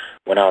watching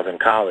when I was in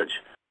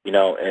college.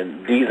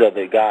 And these are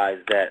the guys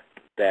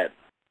that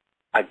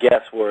I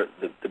guess were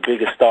the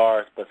biggest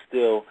stars, but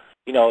still,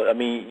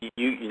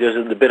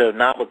 there's a bit of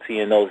novelty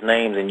in those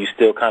names, and you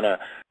still kind of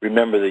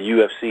remember the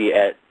UFC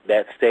at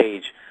that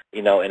stage,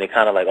 and it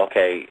kind of like,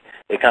 okay,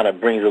 it kind of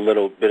brings a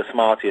little bit of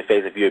smile to your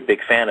face if you're a big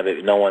fan of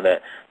it, knowing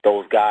that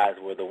those guys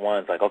were the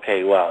ones like,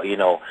 okay, well,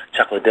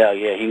 Chuck Liddell,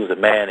 yeah, he was a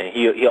man, and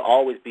he'll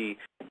always be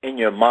in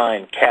your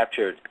mind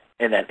captured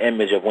in that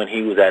image of when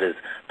he was at his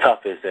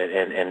toughest,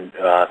 and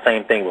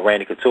same thing with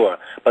Randy Couture.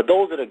 But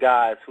those are the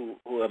guys who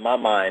in my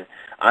mind,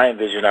 I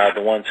envision are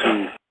the ones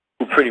who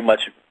pretty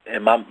much,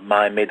 in my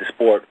mind, made the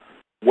sport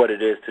what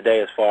it is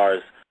today as far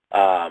as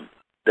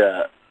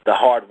the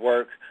hard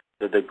work,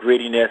 the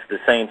grittiness, at the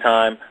same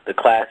time, the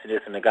classiness,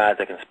 and the guys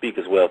that can speak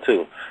as well,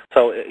 too.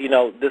 So,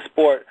 this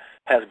sport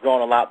has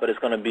grown a lot, but it's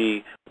going to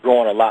be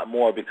growing a lot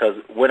more because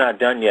we're not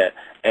done yet,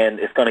 and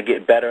it's going to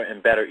get better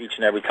and better each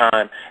and every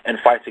time, and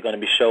fights are going to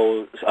be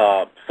sold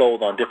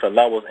on different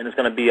levels, and it's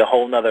going to be a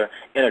whole nother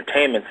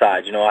entertainment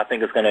side. I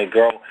think it's going to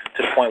grow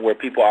to the point where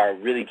people are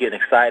really getting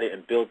excited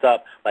and built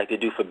up like they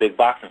do for big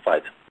boxing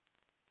fights.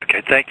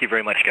 Okay, thank you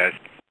very much, guys.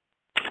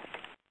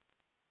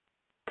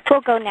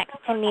 We'll go next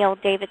to Neil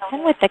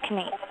Davidson with the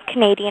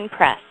Canadian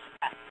Press.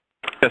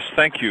 Yes,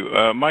 thank you.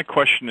 My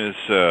question is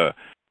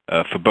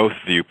for both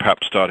of you,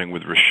 perhaps starting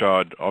with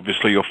Rashad.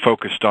 Obviously, you're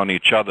focused on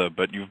each other,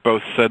 but you've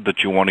both said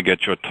that you want to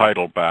get your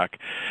title back.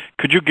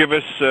 Could you give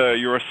us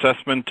your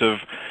assessment of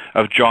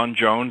John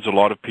Jones? A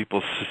lot of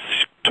people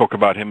talk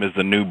about him as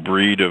the new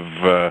breed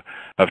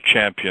of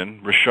champion.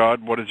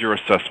 Rashad, what is your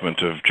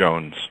assessment of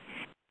Jones?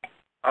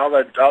 I'll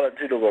let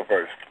Tito go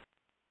first.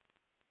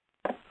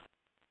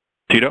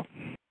 Tito?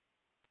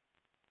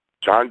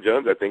 John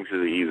Jones, I think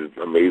he's an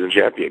amazing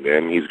champion,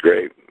 man. He's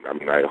great.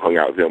 I hung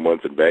out with him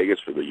once in Vegas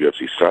for the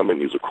UFC Summit.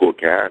 He's a cool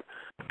cat.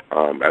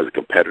 As a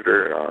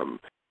competitor,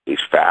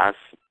 he's fast,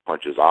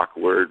 punches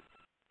awkward,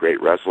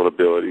 great wrestling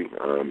ability.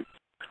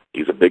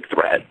 He's a big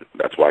threat.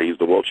 That's why he's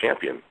the world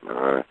champion.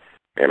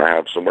 And I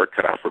have some work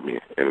cut out for me.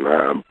 And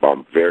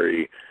I'm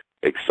very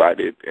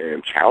excited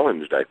and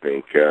challenged, I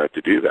think,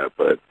 to do that.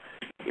 But,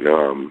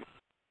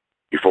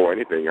 before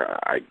anything,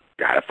 I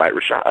got to fight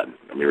Rashad.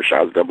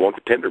 Rashad's number one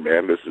contender,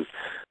 man. This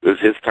is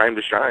his time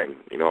to shine.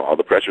 All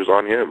the pressure's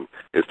on him.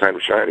 His time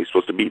to shine. He's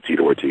supposed to beat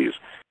Tito Ortiz.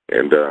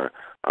 And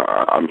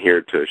I'm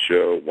here to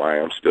show why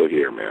I'm still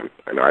here, man.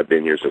 I've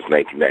been here since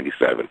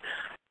 1997.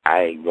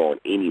 I ain't going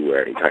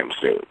anywhere anytime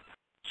soon.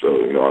 So,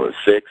 on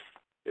the 6th,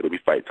 it'll be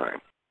fight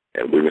time.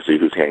 And we're going to see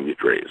whose hand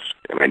gets raised.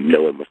 And I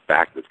know in the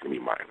fact it's going to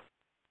be mine.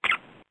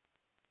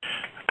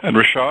 And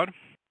Rashad?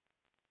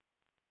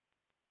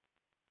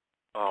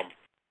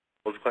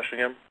 What was the question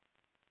again?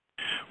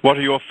 What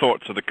are your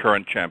thoughts of the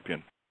current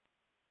champion?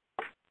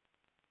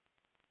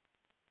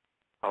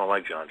 I don't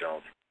like John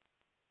Jones.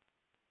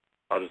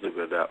 I'll just leave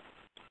it at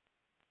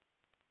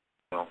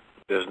that.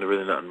 There's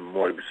really nothing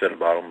more to be said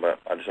about him, but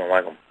I just don't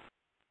like him.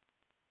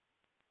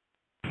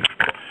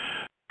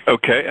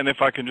 Okay, and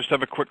if I can just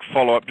have a quick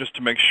follow-up just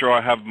to make sure I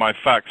have my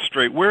facts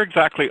straight. Where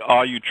exactly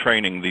are you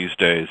training these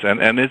days?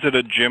 And is it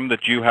a gym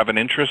that you have an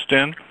interest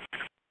in?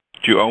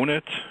 Do you own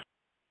it?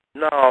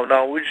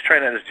 No, we just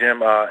train at this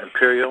gym,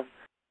 Imperial,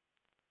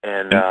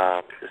 and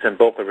it's in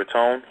Boca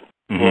Raton,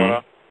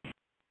 Florida.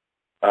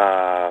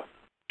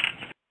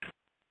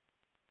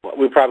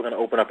 We're probably going to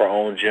open up our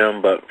own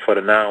gym, but for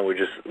the now, we're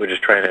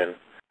just training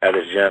at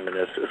this gym, and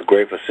it's a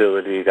great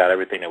facility. Got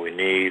everything that we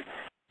need,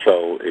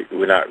 so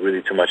we're not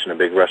really too much in a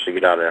big rush to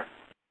get out of there.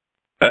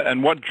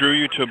 And what drew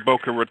you to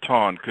Boca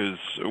Raton? Because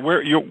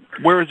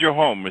where is your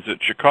home? Is it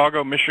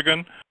Chicago,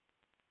 Michigan?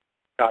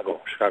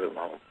 Chicago's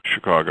my home.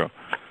 Chicago.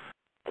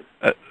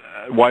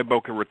 Why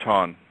Boca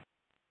Raton?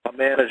 My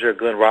manager,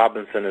 Glenn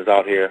Robinson, is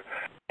out here,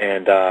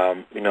 and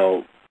a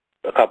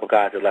couple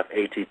guys that left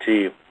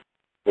ATT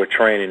were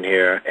training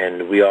here,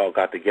 and we all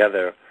got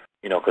together,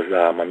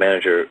 because my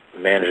manager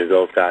manages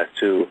those guys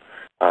too,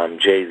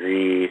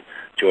 Jay-Z,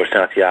 George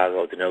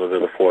Santiago, Danilo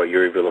Villafort,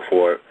 Yuri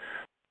Villafort,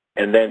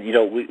 and then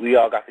we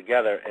all got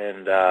together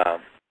and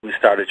we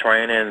started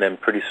training, and then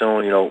pretty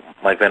soon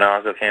Mike Van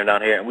Arsdale came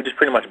down here, and we just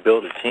pretty much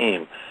built a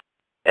team,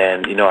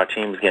 and our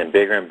team is getting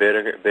bigger and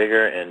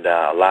bigger, and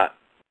a lot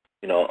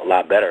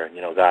better.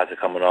 Guys are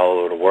coming all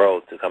over the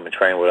world to come and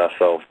train with us,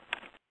 so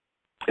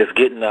it's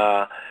getting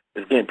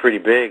pretty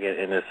big,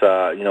 and it's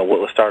what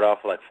will start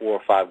off with like 4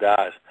 or 5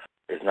 guys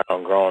is now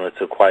grown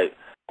into quite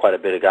a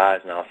bit of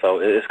guys now, so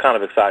it's kind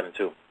of exciting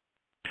too.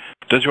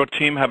 Does your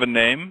team have a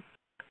name?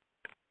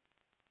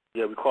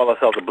 Yeah, we call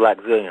ourselves the Black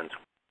Zillions.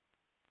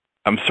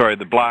 I'm sorry,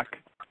 the Black?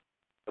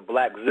 The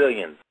Black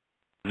Zillions.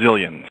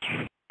 Zillions.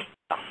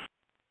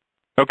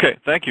 Okay,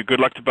 thank you.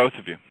 Good luck to both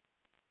of you.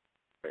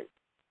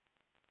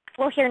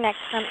 We'll hear next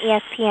from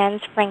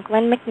ESPN's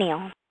Franklin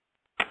McNeil.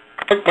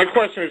 My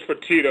question is for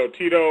Tito.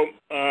 Tito,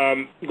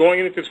 going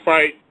into this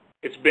fight,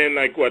 it's been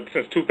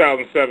since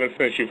 2007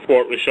 since you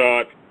fought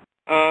Rashad.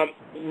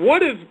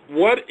 What is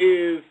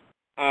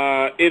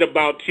it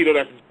about Tito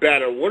that's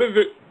better? What is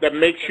it that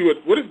makes you?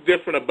 What is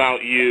different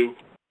about you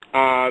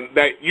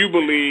that you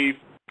believe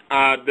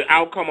the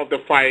outcome of the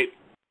fight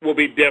will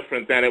be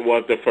different than it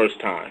was the first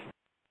time?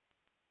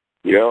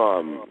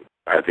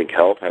 I think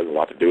health has a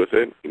lot to do with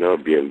it.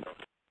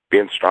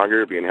 Being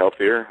stronger, being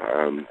healthier.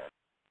 I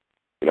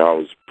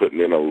was putting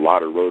in a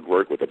lot of road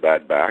work with a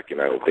bad back,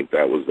 and I don't think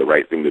that was the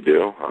right thing to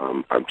do.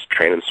 I'm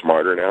training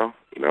smarter now.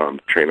 I'm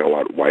training a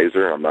lot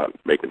wiser. I'm not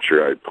making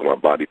sure I put my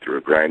body through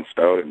a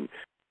grindstone and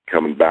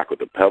coming back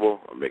with a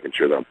pebble. I'm making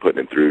sure that I'm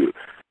putting it through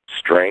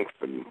strength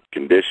and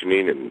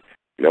conditioning and,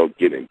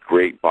 getting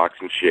great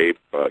boxing shape,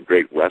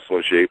 great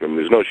wrestling shape. I mean,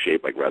 there's no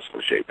shape like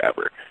wrestling shape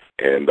ever.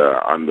 And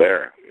I'm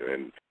there.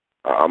 And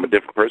I'm a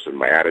different person.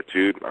 My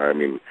attitude,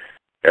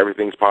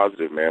 everything's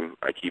positive, man.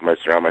 I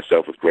surround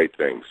myself with great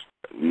things.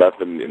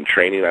 Nothing in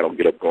training, I don't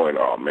get up going,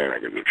 oh, man, I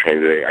got to go train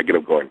today. I get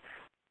up going,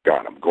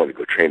 God, I'm going to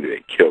go train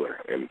today,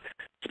 killer. And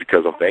it's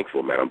because I'm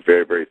thankful, man. I'm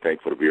very, very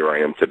thankful to be where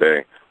I am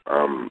today.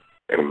 And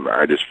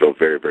I just feel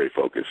very, very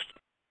focused.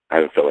 I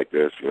haven't felt like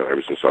this,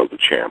 ever since I was the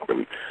champ.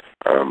 And,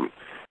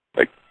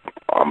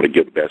 I'm going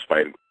to give the best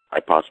fight I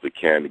possibly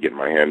can to get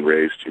my hand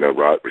raised.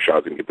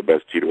 Rashad's going to get the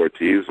best Tito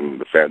Ortiz, and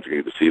the fans are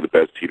going to get to see the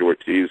best Tito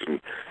Ortiz. And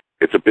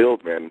it's a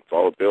build, man. It's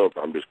all a build.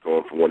 I'm just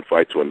going from one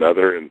fight to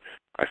another, and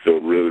I feel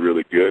really,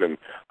 really good. And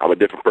I'm a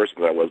different person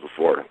than I was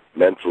before,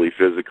 mentally,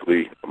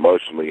 physically,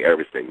 emotionally,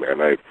 everything,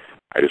 man. I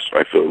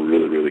feel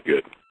really, really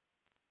good.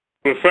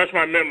 Refresh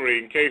my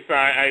memory in case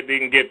I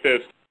didn't get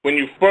this. When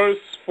you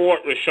first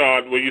fought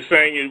Rashad, were you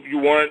saying you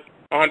weren't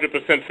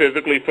 100%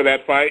 physically for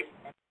that fight?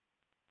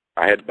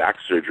 I had back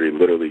surgery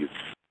literally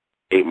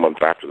 8 months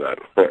after that.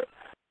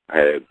 I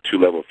had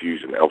 2-level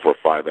fusion,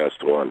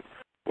 L4-5S1,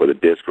 where the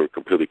discs were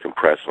completely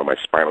compressed on my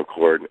spinal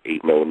cord,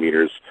 8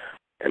 millimeters.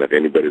 And if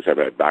anybody's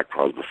ever had back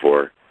problems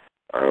before,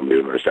 they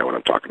don't understand what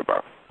I'm talking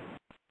about.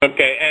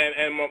 Okay,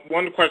 and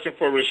one question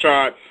for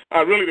Rashad,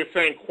 really the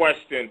same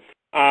question.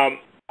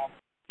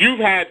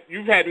 You'll have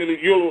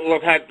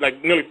had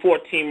nearly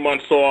 14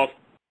 months off,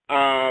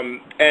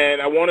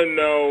 and I want to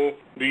know,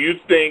 do you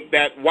think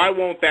why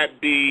won't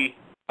that be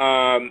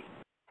a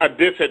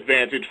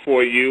disadvantage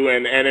for you?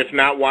 And if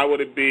not, why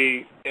would it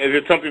be? Is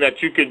it something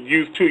that you could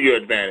use to your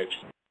advantage,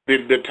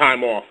 the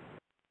time off?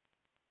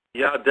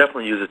 Yeah, I'll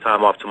definitely use the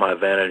time off to my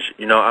advantage.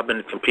 I've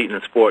been competing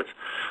in sports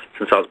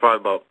since I was probably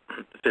about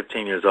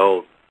 15 years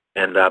old,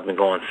 and I've been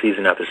going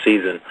season after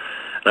season.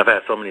 And I've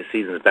had so many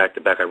seasons back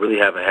to back, I really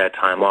haven't had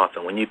time off.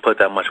 And when you put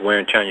that much wear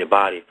and tear on your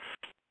body,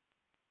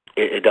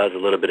 it does a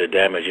little bit of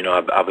damage.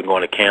 I've been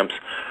going to camps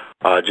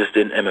just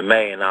in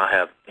MMA, and I'll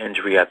have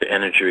injury after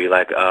injury.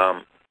 Like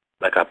I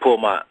pulled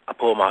my muscle, I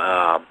pulled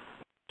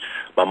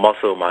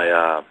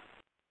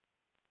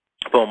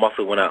my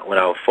muscle when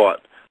I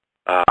fought.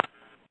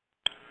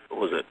 What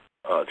was it?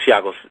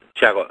 Thiago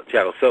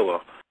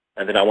Silva,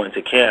 and then I went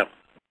into camp,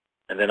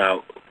 and then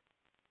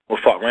we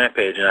fought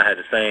Rampage, and I had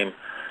the same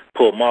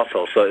pulled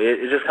muscle. So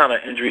it's just kind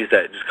of injuries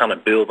that just kind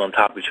of build on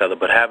top of each other.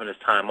 But having this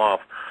time off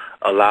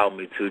allowed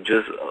me to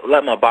just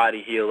let my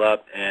body heal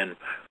up and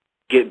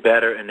get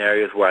better in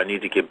areas where I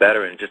need to get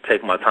better and just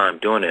take my time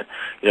doing it.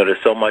 There's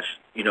so much,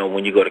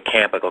 when you go to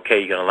camp, like, okay,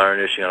 you're going to learn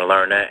this, you're going to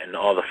learn that, and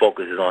all the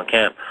focus is on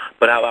camp.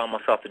 But I allow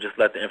myself to just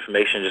let the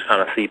information just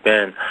kind of seep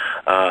in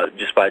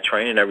just by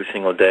training every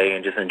single day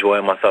and just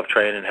enjoying myself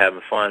training,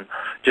 having fun,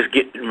 just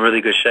get in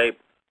really good shape.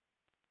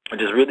 And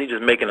just really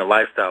just making a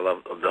lifestyle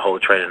of the whole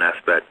training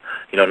aspect.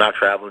 Not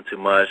traveling too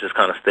much, just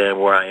kind of staying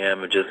where I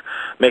am and just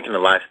making a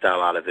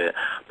lifestyle out of it.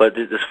 But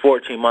this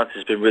 14 months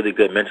has been really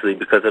good mentally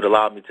because it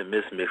allowed me to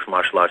miss mixed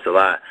martial arts a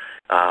lot.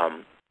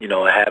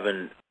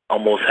 Having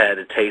almost had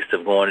a taste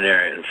of going in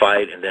there and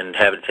fight and then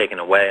having it taken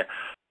away.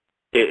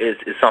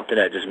 It's something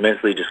that just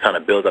mentally just kind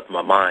of builds up in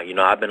my mind. You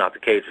know, I've been out the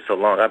cage for so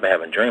long, I've been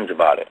having dreams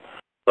about it.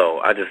 So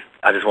I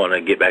just want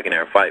to get back in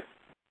there and fight.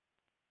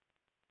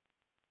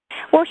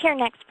 We'll hear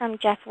next from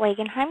Jeff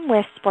Wagenheim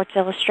with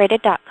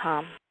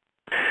SportsIllustrated.com.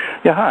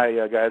 Yeah,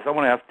 hi, guys. I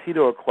want to ask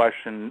Tito a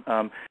question.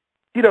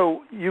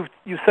 Tito, you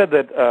said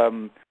that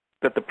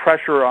that the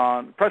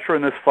pressure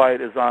in this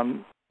fight is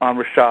on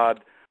Rashad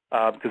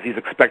because he's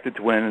expected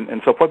to win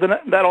and so forth. And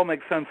that all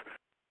makes sense.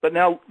 But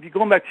now,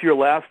 going back to your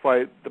last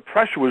fight, the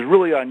pressure was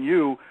really on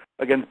you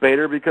against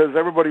Bader because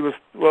everybody was,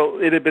 well,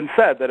 it had been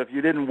said that if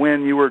you didn't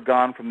win, you were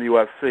gone from the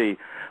UFC.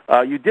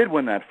 You did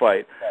win that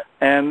fight.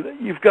 And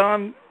you've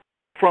gone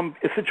from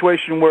a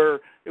situation where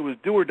it was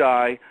do or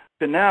die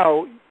to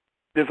now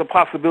there's a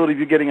possibility of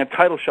you getting a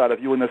title shot if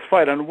you win this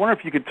fight. I wonder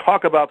if you could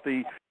talk about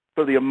the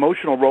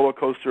emotional roller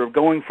coaster of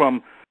going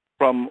from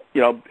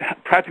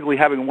practically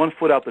having one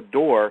foot out the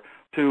door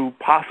to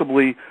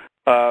possibly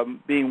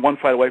being one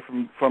fight away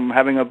from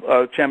having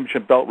a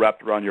championship belt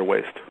wrapped around your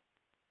waist.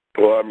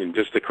 Well, I mean,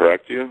 just to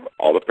correct you,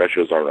 all the pressure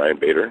was on Ryan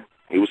Bader.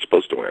 He was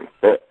supposed to win.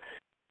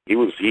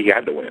 He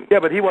had to win. Yeah,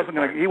 but he wasn't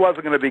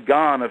going to be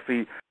gone if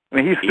he. I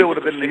mean, he still would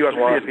have been in the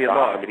UFC if he had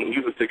lost. I mean, he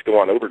was a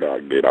 6-1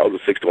 overdog, dude. I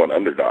was a 6-1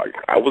 underdog.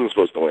 I wasn't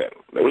supposed to win.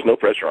 There was no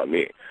pressure on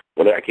me.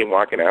 When I came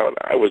walking out,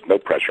 I was no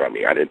pressure on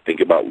me. I didn't think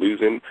about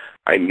losing.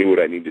 I knew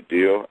what I needed to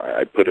do.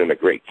 I put in a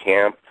great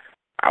camp.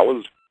 I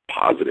was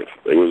positive.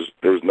 There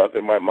was nothing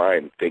in my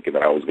mind thinking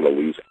that I was going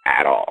to lose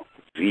at all.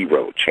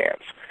 Zero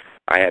chance.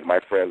 I had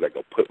my friends that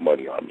go put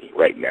money on me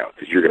right now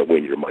because you're going to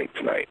win your money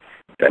tonight.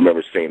 And I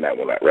remember saying that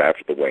when I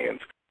wrapped the weigh-ins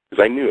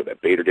because I knew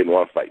that Bader didn't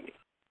want to fight me.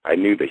 I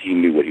knew that he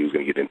knew what he was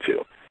going to get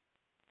into.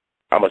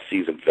 I'm a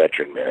seasoned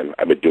veteran, man.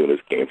 I've been doing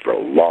this game for a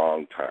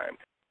long time.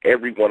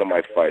 Every one of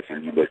my fights,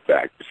 and you look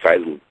back,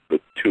 besides the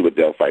two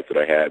Liddell fights that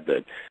I had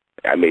that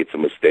I made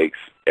some mistakes,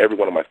 every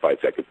one of my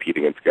fights I compete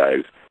against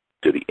guys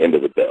to the end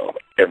of the bell,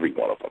 every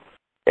one of them.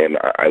 And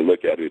I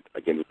look at it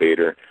against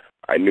Bader.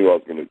 I knew I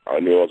was going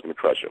to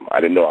crush him.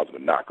 I didn't know I was going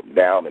to knock him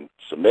down and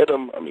submit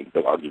him. I mean,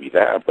 I'll give you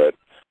that, but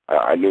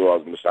I knew I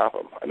was going to stop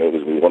him. I knew it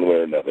was going to be one way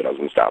or another. I was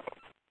going to stop him.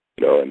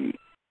 You know, and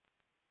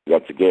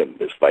once again,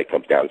 this fight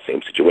comes down to the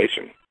same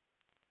situation.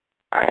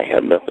 I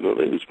had nothing to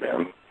lose,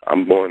 man.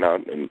 I'm going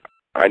out, and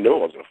I knew I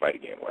was going to fight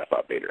again when I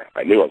fought Bader.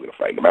 I knew I was going to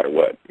fight no matter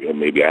what. You know,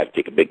 maybe I had to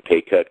take a big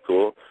pay cut,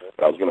 cool,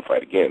 but I was going to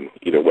fight again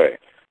either way.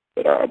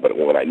 But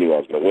when I knew I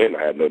was going to win,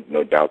 I had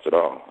no doubts at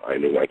all. I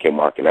knew when I came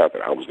walking out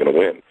that I was going to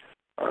win.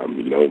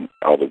 You know,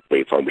 all the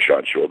weight's on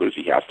Rashad's shoulders.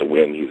 He has to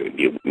win. He's going to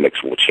be a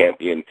next world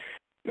champion.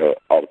 You know,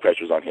 all the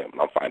pressure's on him.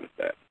 I'm fine with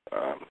that.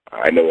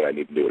 I know what I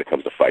need to do when it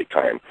comes to fight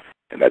time,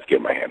 and that's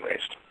get my hand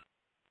raised.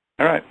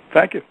 All right.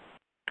 Thank you.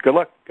 Good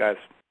luck, guys.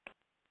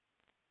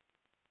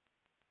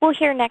 We'll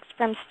hear next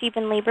from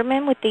Stephen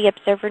Lieberman with the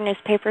Observer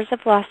Newspapers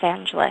of Los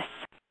Angeles.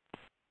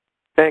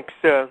 Thanks.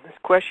 This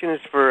question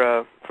is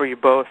for you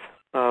both.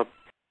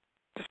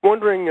 Just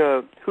wondering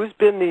who's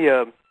been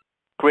the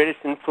greatest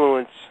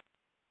influence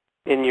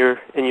in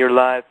your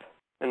life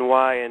and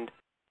why,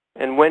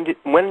 and when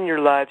in your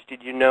lives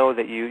did you know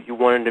that you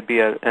wanted to be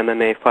an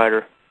MMA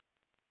fighter?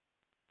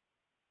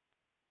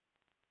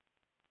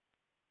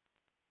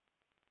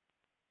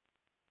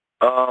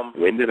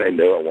 When did I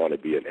know I wanted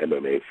to be an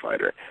MMA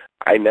fighter?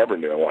 I never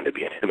knew I wanted to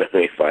be an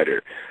MMA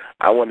fighter.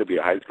 I wanted to be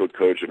a high school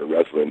coach and a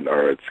wrestling,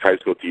 or a high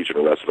school teacher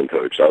and a wrestling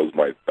coach. That was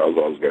what I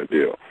was going to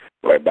do.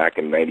 Right back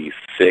in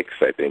 '96,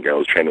 I think I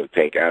was training with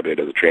Tank Abbott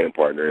as a training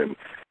partner, and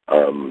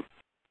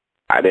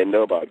I didn't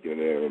know about getting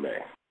into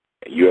MMA.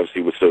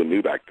 UFC was so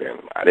new back then.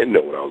 I didn't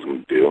know what I was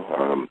going to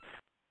do.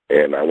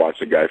 And I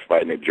watched a guy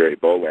fight named Jerry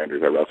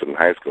Bolander. I wrestled in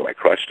high school, and I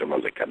crushed him. I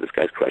was like, God, this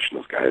guy's crushing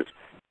those guys.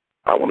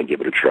 I want to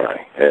give it a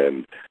try.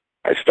 And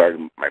I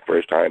started my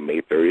first time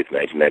May 30th,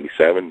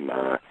 1997.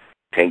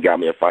 Tank got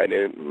me a fight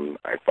in, and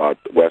I fought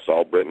Wes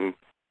Albritton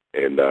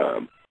in,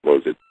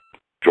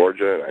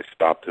 Georgia, and I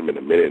stopped him in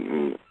a minute,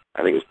 and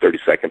I think it was 30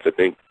 seconds, I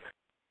think.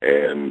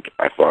 And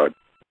I fought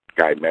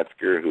Guy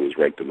Metzger, who was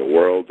ranked in the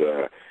world,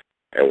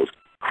 and was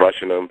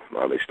crushing him.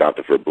 They stopped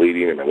it for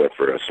bleeding, and I went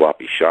for a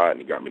sloppy shot,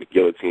 and he got me the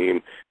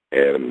guillotine,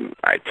 and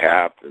I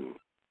tapped, and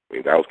I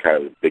mean, that was kind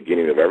of the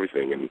beginning of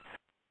everything. And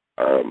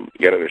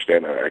you got to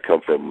understand, I come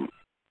from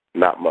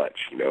not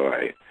much, you know.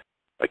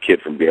 A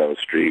kid from being on the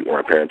street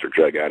where my parents were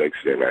drug addicts,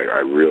 and I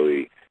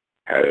really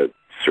had to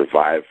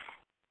survival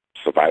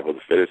of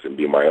the fittest and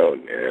be my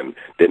own, and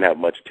didn't have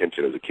much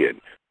attention as a kid.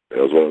 It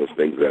was one of those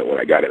things that when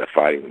I got into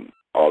fighting,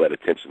 all that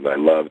attention that I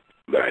loved,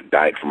 that I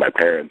died from my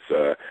parents,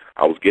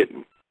 I was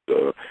getting.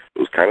 So it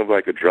was kind of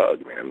like a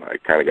drug, man. I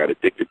kind of got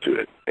addicted to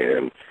it,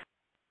 and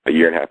a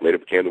year and a half later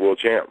became the world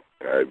champ.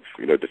 I've,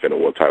 defended a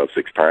world title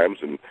 6 times,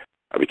 and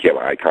I became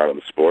an icon of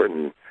the sport,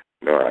 and,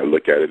 I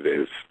look at it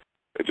as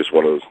it's just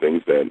one of those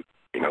things that,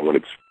 when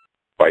it's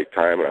fight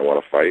time and I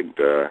want to fight,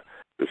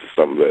 this is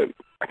something that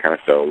I kind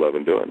of fell in love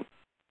in doing.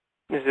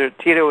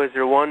 Tito, is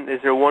there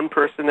one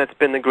person that's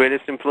been the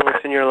greatest influence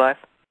in your life?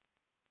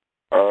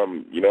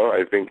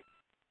 I think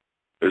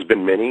there's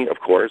been many, of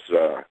course.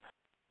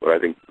 But I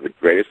think the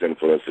greatest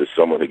influence is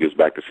someone who gives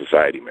back to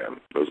society,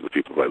 man. Those are the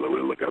people I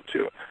really look up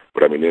to.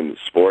 But, I mean, in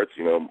sports,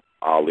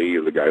 Ali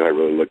is the guy I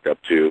really looked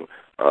up to,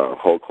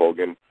 Hulk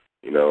Hogan,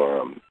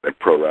 and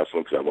pro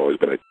wrestling, because I've always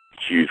been a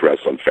huge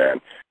wrestling fan.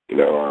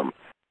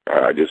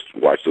 I just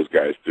watched those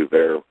guys through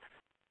their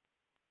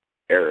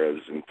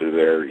eras and through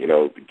their,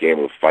 the game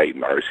of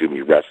fighting, or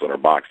wrestling or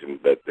boxing,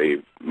 that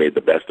they've made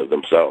the best of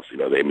themselves.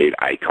 They made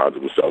icons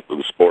of themselves through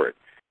the sport.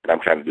 And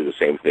I'm trying to do the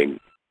same thing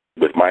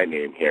with my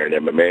name here in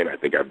MMA, and I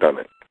think I've done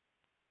it.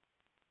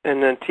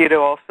 And then,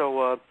 Tito,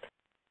 also,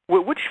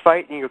 which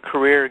fight in your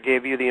career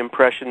gave you the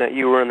impression that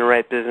you were in the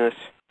right business?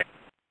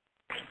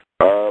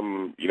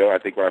 I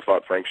think when I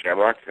fought Frank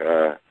Shamrock,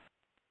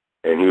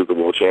 and he was the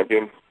world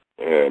champion,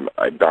 and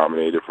I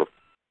dominated for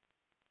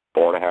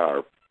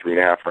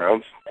 3.5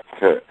 rounds.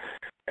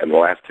 And the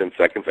last 10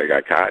 seconds, I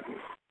got caught,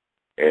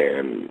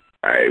 and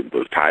I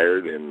was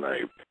tired, and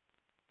I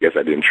guess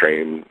I didn't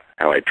train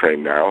how I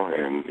train now.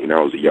 And I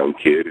was a young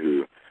kid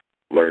who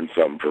learned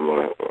something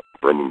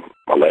from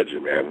a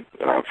legend, man.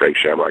 Frank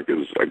Shamrock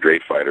is a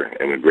great fighter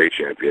and a great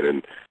champion,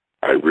 and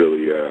I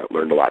really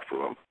learned a lot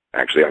from him.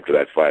 Actually, after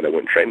that fight, I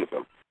went and trained with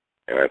him,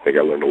 and I think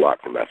I learned a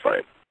lot from that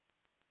fight.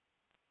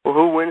 Well,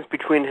 who wins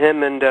between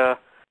him and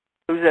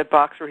who's that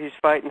boxer he's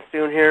fighting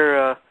soon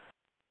here?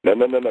 No.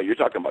 You're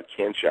talking about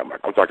Ken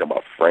Shamrock. I'm talking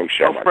about Frank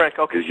Shamrock. Oh, Frank.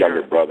 Okay, his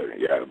younger brother.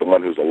 Yeah, the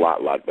one who's a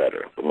lot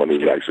better. The one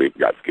who's actually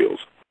got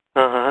skills.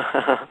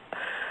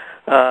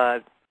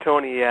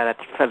 Tony, yeah,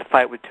 that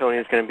fight with Tony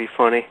is going to be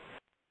funny.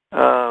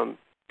 Well,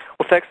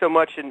 thanks so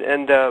much,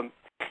 and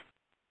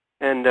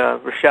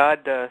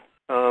Rashad.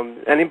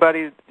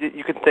 Anybody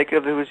you can think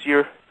of who's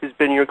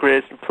been your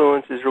greatest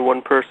influence? Is there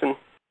one person?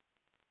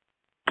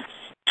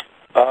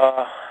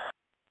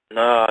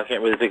 No, I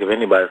can't really think of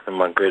anybody that's been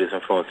my greatest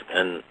influence.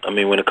 And I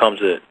mean, when it comes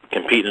to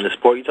competing in the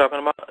sport, you talking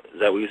about? Is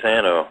that what you're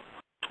saying, or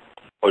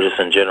just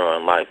in general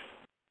in life?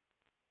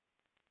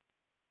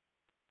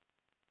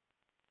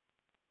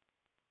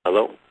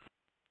 Hello?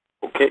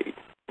 Okay.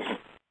 I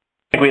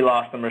think we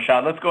lost him,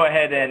 Rashad. Let's go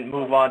ahead and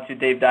move on to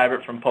Dave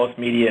Dybert from Post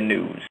Media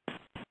News.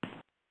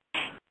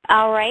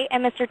 All right,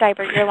 and Mr.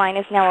 Dybert, your line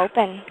is now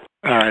open.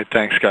 All right,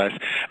 thanks, guys.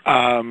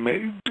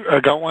 I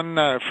got one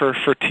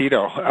for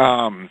Tito.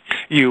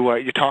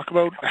 You talk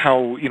about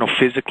how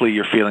physically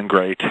you're feeling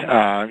great.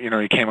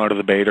 You came out of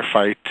the Bader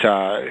fight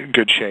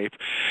good shape.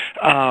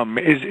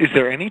 Is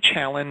there any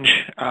challenge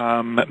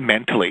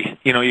mentally?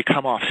 You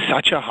come off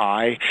such a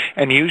high,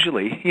 and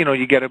usually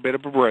you get a bit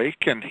of a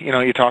break. And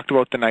you talked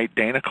about the night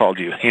Dana called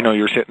you.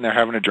 You're sitting there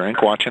having a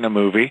drink, watching a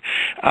movie,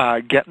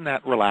 getting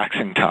that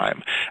relaxing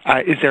time.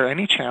 Is there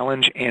any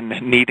challenge in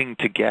needing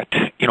to get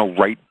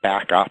right back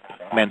up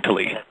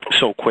mentally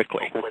so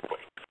quickly?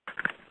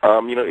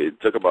 It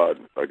took about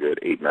a good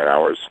 8-9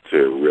 hours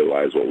to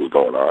realize what was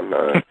going on.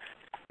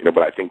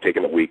 But I think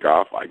taking a week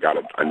off, I got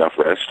enough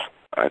rest.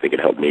 I think it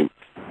helped me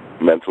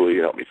mentally,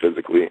 it helped me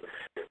physically.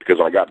 Because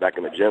when I got back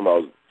in the gym,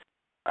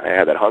 I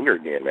had that hunger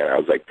again, man. I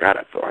was like, God,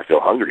 I feel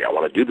hungry. I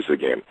want to do this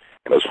again.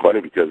 And it was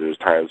funny because there's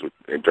times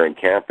during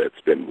camp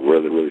that's been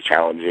really, really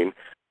challenging.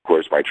 Of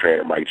course, my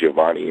trainer, Mike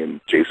Giovanni, and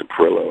Jason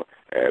Perillo,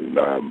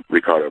 and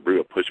Ricardo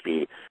Abreu pushed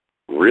me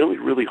really,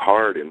 really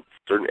hard in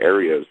certain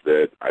areas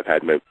that I've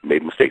had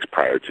made mistakes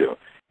prior to.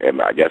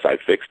 And I guess I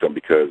fixed them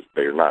because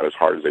they're not as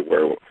hard as they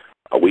were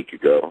a week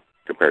ago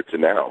compared to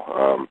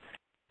now.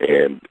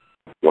 And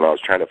when I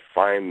was trying to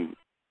find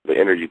the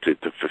energy to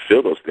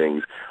fulfill those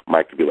things,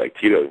 Mike could be like,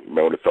 Tito,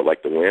 remember what it felt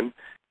like to win?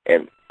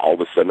 And all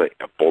of a sudden,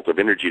 a bolt of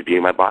energy would be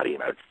in my body,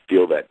 and I'd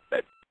feel that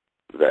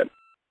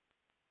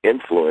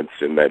influence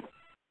and that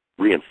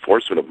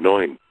reinforcement of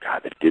knowing,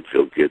 God, it did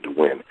feel good to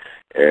win.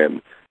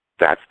 And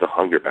that's the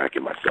hunger back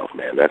in myself,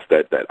 man. That's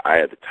that eye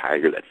of the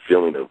tiger, that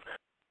feeling of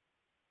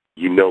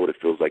what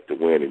it feels like to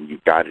win, and you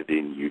got it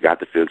in. You got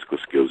the physical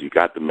skills. You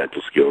got the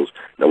mental skills.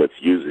 Now let's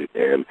use it.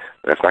 And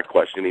that's not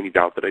questioning any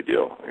doubt that I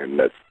do. And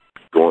that's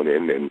going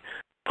in and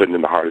putting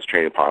in the hardest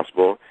training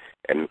possible.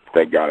 And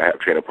thank God I have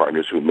training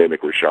partners who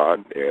mimic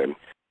Rashad. And,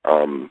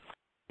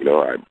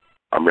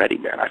 I'm ready,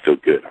 man. I feel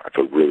good. I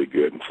feel really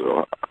good. And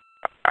so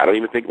I don't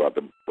even think about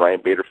the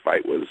Brian Bader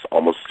fight was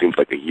almost seems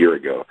like a year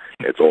ago.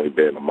 It's only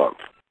been a month.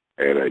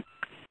 And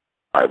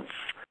I've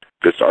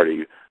just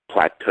already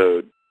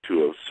plateaued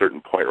to a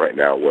certain point right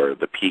now where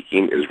the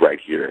peaking is right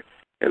here.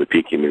 And the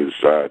peaking is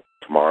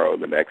tomorrow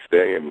and the next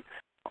day. And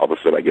all of a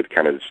sudden I get to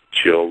kind of just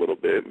chill a little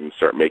bit and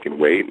start making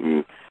weight.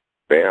 And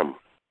bam,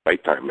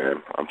 fight time,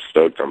 man. I'm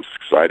stoked. I'm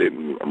excited.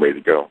 And I'm ready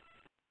to go.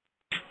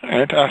 All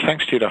right,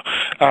 thanks, Tito.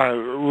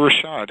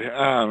 Rashad,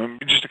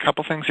 just a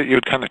couple things that you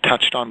had kind of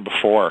touched on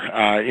before.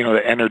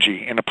 The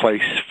energy in a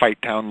place,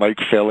 fight town like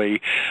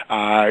Philly,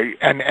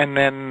 and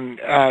then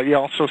you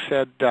also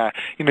said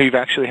you've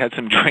actually had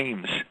some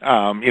dreams,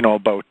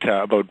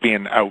 about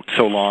being out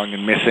so long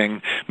and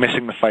missing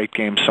the fight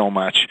game so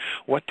much.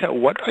 What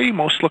are you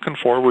most looking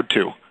forward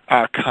to?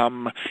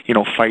 Come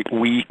fight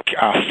week,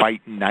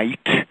 fight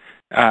night.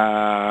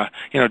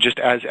 Just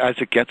as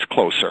it gets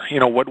closer,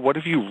 what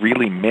have you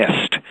really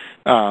missed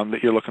that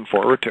you're looking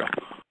forward to?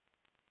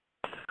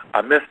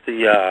 I missed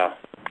the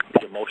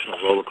emotional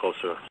roller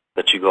coaster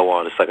that you go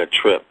on. It's like a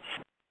trip.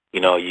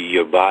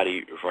 Your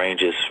body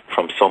ranges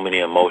from so many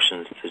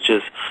emotions to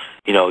just,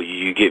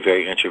 you get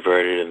very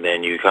introverted, and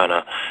then you kind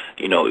of,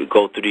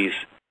 go through these,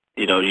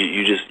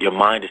 your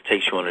mind just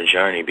takes you on a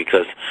journey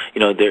because,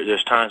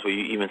 there's times where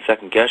you even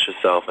second guess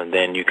yourself, and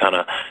then you kind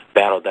of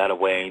battle that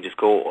away and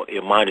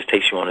your mind just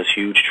takes you on this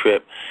huge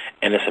trip,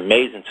 and it's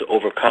amazing to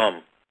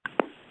overcome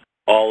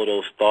all of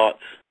those thoughts,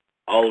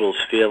 all of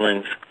those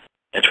feelings,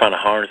 and trying to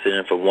harness it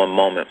in for one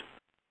moment.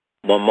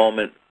 One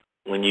moment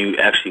when you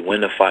actually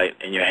win the fight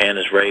and your hand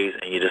is raised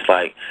and you're just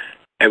like,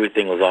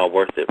 everything was all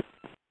worth it.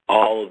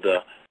 All of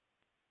the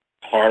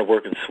hard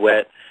work and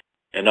sweat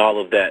and all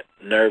of that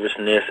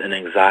nervousness and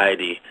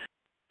anxiety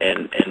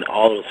and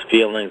all those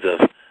feelings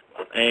of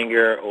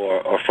anger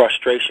or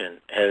frustration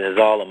has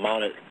all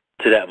amounted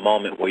to that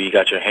moment where you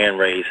got your hand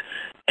raised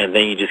and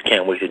then you just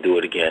can't wait to do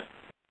it again.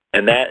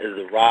 And that is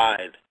a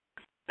ride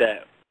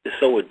that is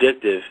so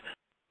addictive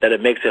that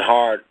it makes it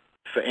hard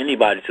for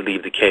anybody to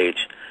leave the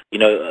cage.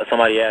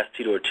 Somebody asked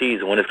Tito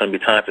Ortiz when it's going to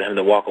be time for him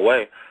to walk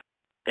away,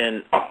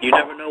 and you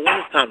never know when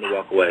it's time to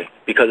walk away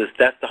because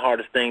that's the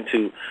hardest thing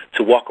to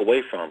walk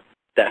away from,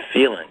 that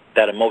feeling,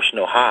 that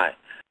emotional high,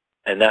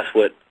 and that's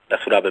what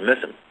I've been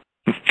missing.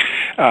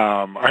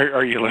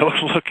 Are you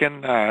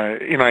looking,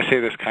 I say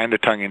this kind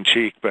of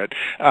tongue-in-cheek, but,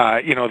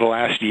 the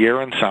last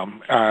year and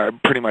some,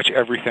 pretty much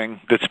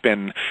everything that's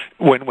been,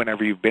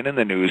 whenever you've been in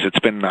the news, it's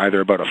been either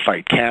about a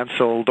fight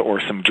canceled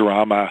or some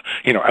drama,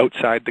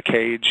 outside the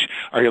cage.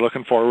 Are you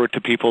looking forward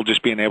to people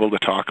just being able to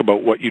talk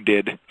about what you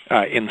did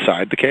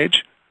inside the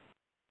cage?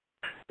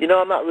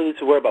 I'm not really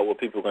too worried about what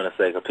people are going to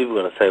say, because people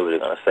are going to say what they're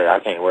going to say. I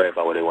can't worry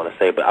about what they want to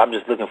say, but I'm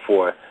just looking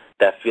for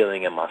that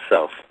feeling in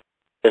myself.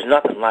 There's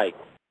nothing like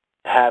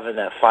having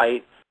that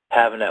fight,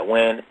 having that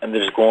win, and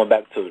just going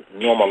back to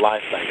normal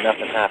life like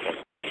nothing happened.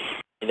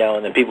 And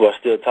then people are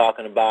still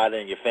talking about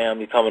it, and your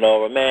family coming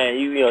over, man,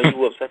 you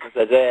whooped such and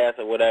such ass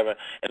or whatever,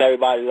 and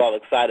everybody's all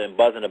excited and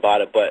buzzing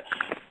about it, but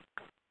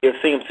it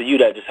seems to you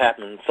that just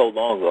happened so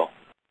long ago.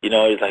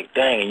 It's like,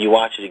 dang, and you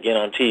watch it again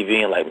on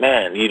TV, and like,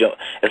 man,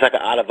 it's like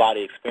an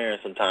out-of-body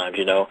experience sometimes,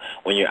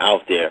 when you're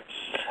out there.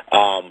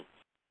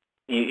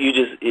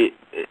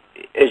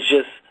 It's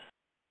just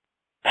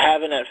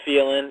having that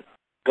feeling,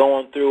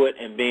 going through it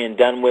and being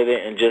done with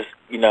it, and just,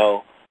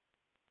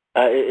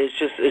 it's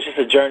just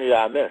a journey that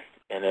I missed,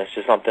 and it's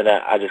just something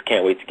that I just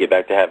can't wait to get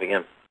back to having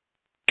him.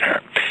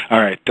 All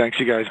right. Thanks,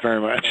 you guys, very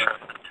much.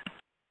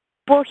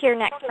 We'll hear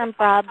next from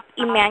Bob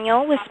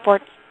Emanuel with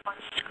Sports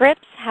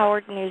Scripts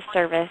Howard News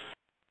Service.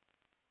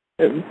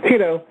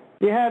 Tito,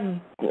 you had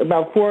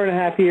about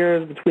 4.5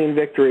 years between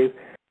victories.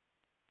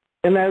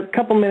 In that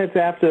couple minutes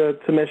after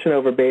submission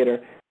over Bader,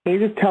 can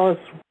you just tell us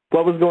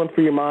what was going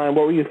through your mind?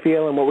 What were you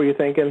feeling? What were you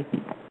thinking?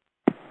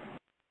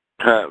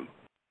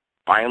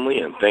 Finally,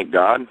 and thank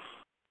God,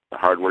 the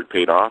hard work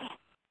paid off.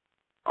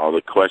 All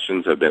the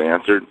questions have been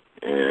answered,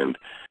 and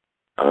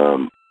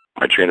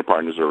my trainer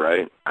partners were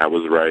right. I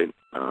was right.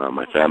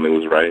 My family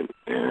was right,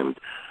 and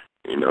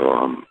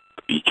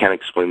you can't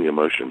explain the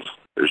emotions.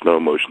 There's no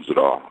emotions at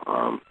all.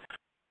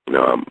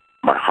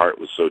 My heart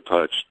was so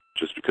touched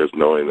just because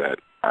knowing that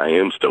I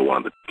am still one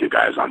of the good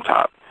guys on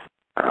top.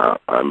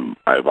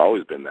 I've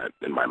always been that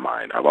in my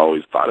mind. I've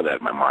always thought of that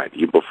in my mind.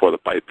 Even before the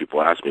fight,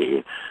 people ask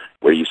me,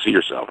 where do you see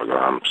yourself? I go,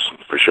 I'm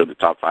for sure the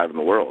top 5 in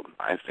the world,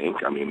 I think.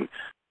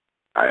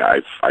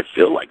 I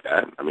feel like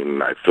that.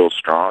 I feel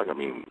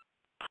strong.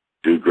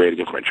 Do great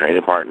against my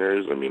training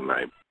partners.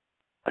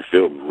 I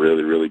feel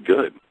really, really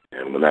good.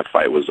 And when that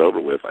fight was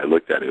over with, I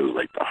looked at it, it was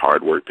like the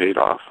hard work paid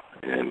off.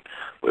 And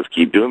let's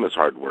keep doing this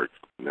hard work.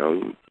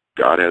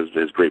 God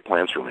has great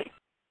plans for me.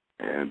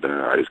 And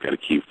I just got to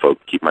keep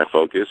my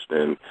focus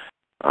and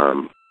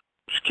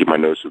just keep my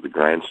nose to the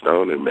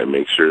grindstone and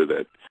make sure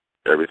that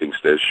everything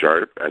stays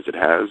sharp as it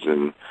has.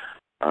 And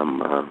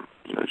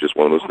just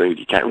one of those things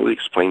you can't really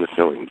explain the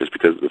feeling. Just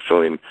because of the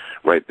feeling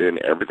right then,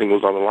 everything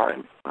was on the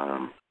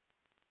line.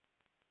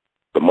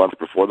 The month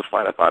before the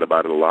fight, I thought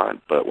about it a lot.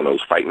 But when it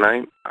was fight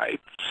night, I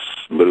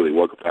literally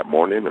woke up that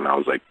morning and I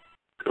was like,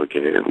 okay,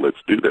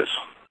 let's do this.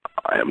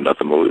 I have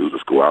nothing to lose.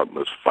 Let's go out and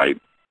let's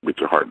fight with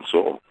your heart and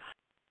soul.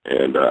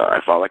 And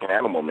I felt like an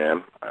animal,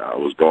 man. I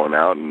was going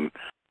out and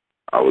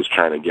I was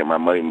trying to get my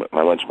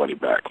lunch money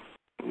back.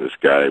 And this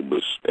guy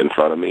was in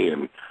front of me,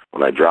 and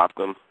when I dropped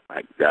him,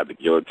 I grabbed the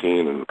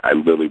guillotine, and I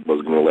literally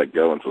wasn't going to let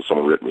go until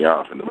someone ripped me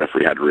off, and the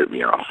referee had to rip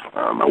me off.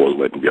 I wasn't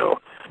letting go.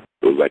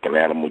 It was like an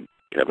animal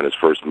having his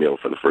first meal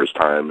for the first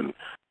time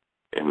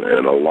in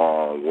a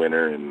long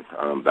winter, and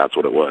that's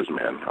what it was,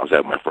 man. I was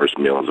having my first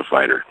meal as a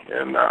fighter,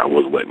 and I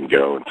wasn't letting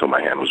go until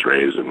my hand was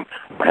raised, and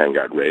my hand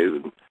got raised,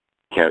 and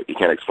you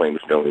can't explain the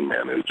feeling,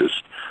 man. It's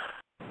just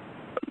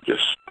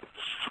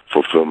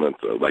fulfillment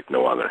like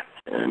no other,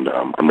 and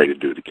I'm ready to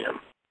do it again.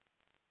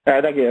 All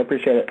right, thank you. I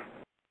appreciate it.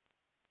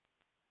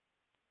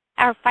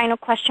 Our final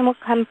question will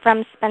come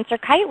from Spencer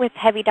Kite with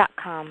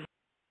Heavy.com.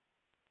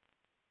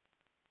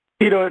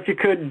 Tito, if you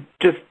could,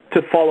 just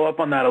to follow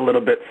up on that a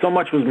little bit, so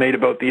much was made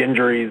about the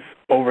injuries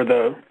over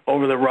the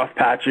rough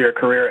patch of your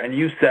career, and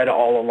you said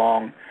all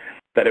along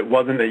that it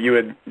wasn't that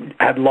you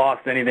had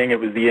lost anything, it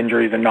was the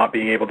injuries and not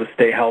being able to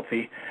stay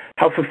healthy.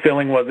 How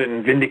fulfilling was it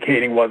and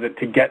vindicating was it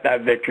to get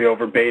that victory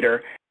over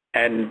Bader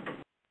and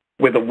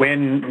with a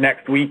win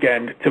next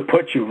weekend to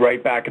put you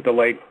right back at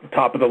the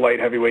top of the light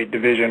heavyweight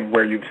division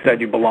where you've said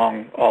you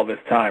belong all this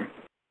time?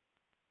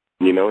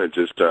 You know, it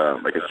just,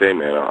 like I say,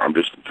 man, I'm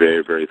just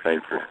very, very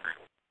thankful.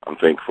 I'm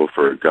thankful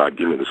for God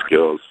giving me the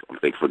skills. I'm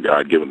thankful for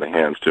God giving the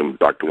hands to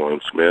Dr.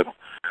 William Smith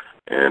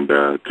and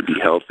to be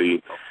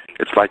healthy.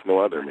 It's like no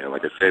other, man.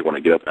 Like I say, when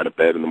I get up out of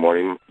bed in the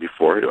morning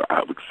before,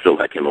 I would feel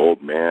like an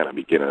old man. I'd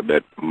be getting out of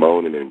bed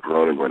moaning and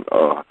groaning, going,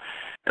 oh.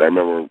 And I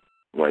remember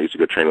when I used to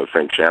go train with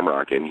Frank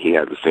Shamrock, and he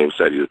had the same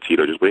set. He said,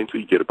 Tito, just wait until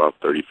you get about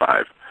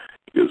 35,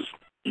 because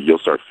you'll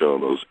start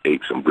feeling those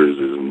aches and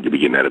bruises, and you'll be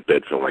getting out of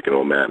bed feeling like an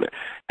old man.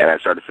 And I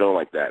started feeling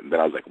like that, and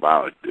then I was like,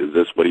 wow, is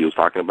this what he was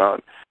talking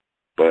about?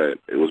 But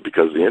it was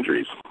because of the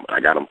injuries. I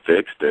got them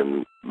fixed,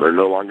 and they're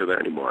no longer there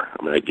anymore.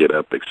 I mean, I get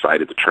up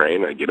excited to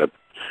train. I get up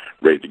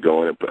ready to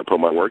go in and put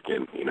my work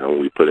in. You know,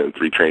 we put in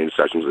 3 training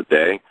sessions a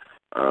day,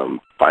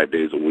 5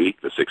 days a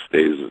week. The 6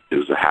 days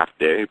is a half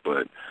day,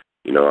 but,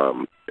 you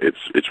know,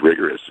 it's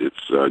rigorous.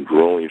 It's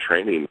grueling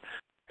training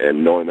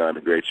and knowing that I'm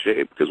in great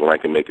shape, because when I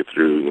can make it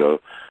through, you know,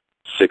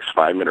 6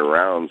 5-minute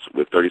rounds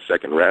with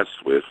 30-second rests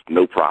with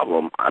no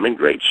problem, I'm in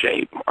great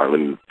shape. I'm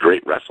in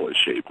great wrestling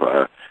shape.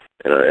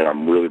 And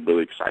I'm really,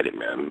 really excited,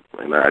 man.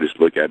 And I just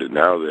look at it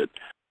now that,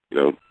 you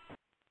know,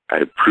 I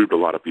have proved a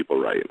lot of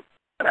people right,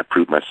 and I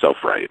proved myself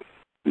right,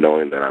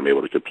 knowing that I'm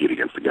able to compete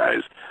against the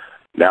guys.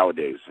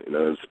 Nowadays, you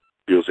know, as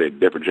people say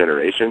different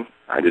generation,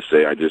 I just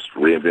say I just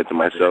reinvented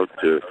myself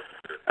to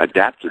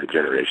adapt to the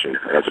generation,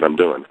 and that's what I'm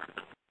doing.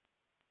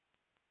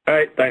 All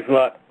right, thanks a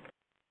lot.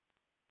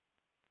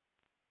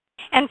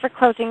 And for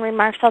closing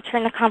remarks, I'll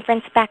turn the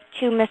conference back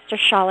to Mr.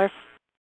 Schaller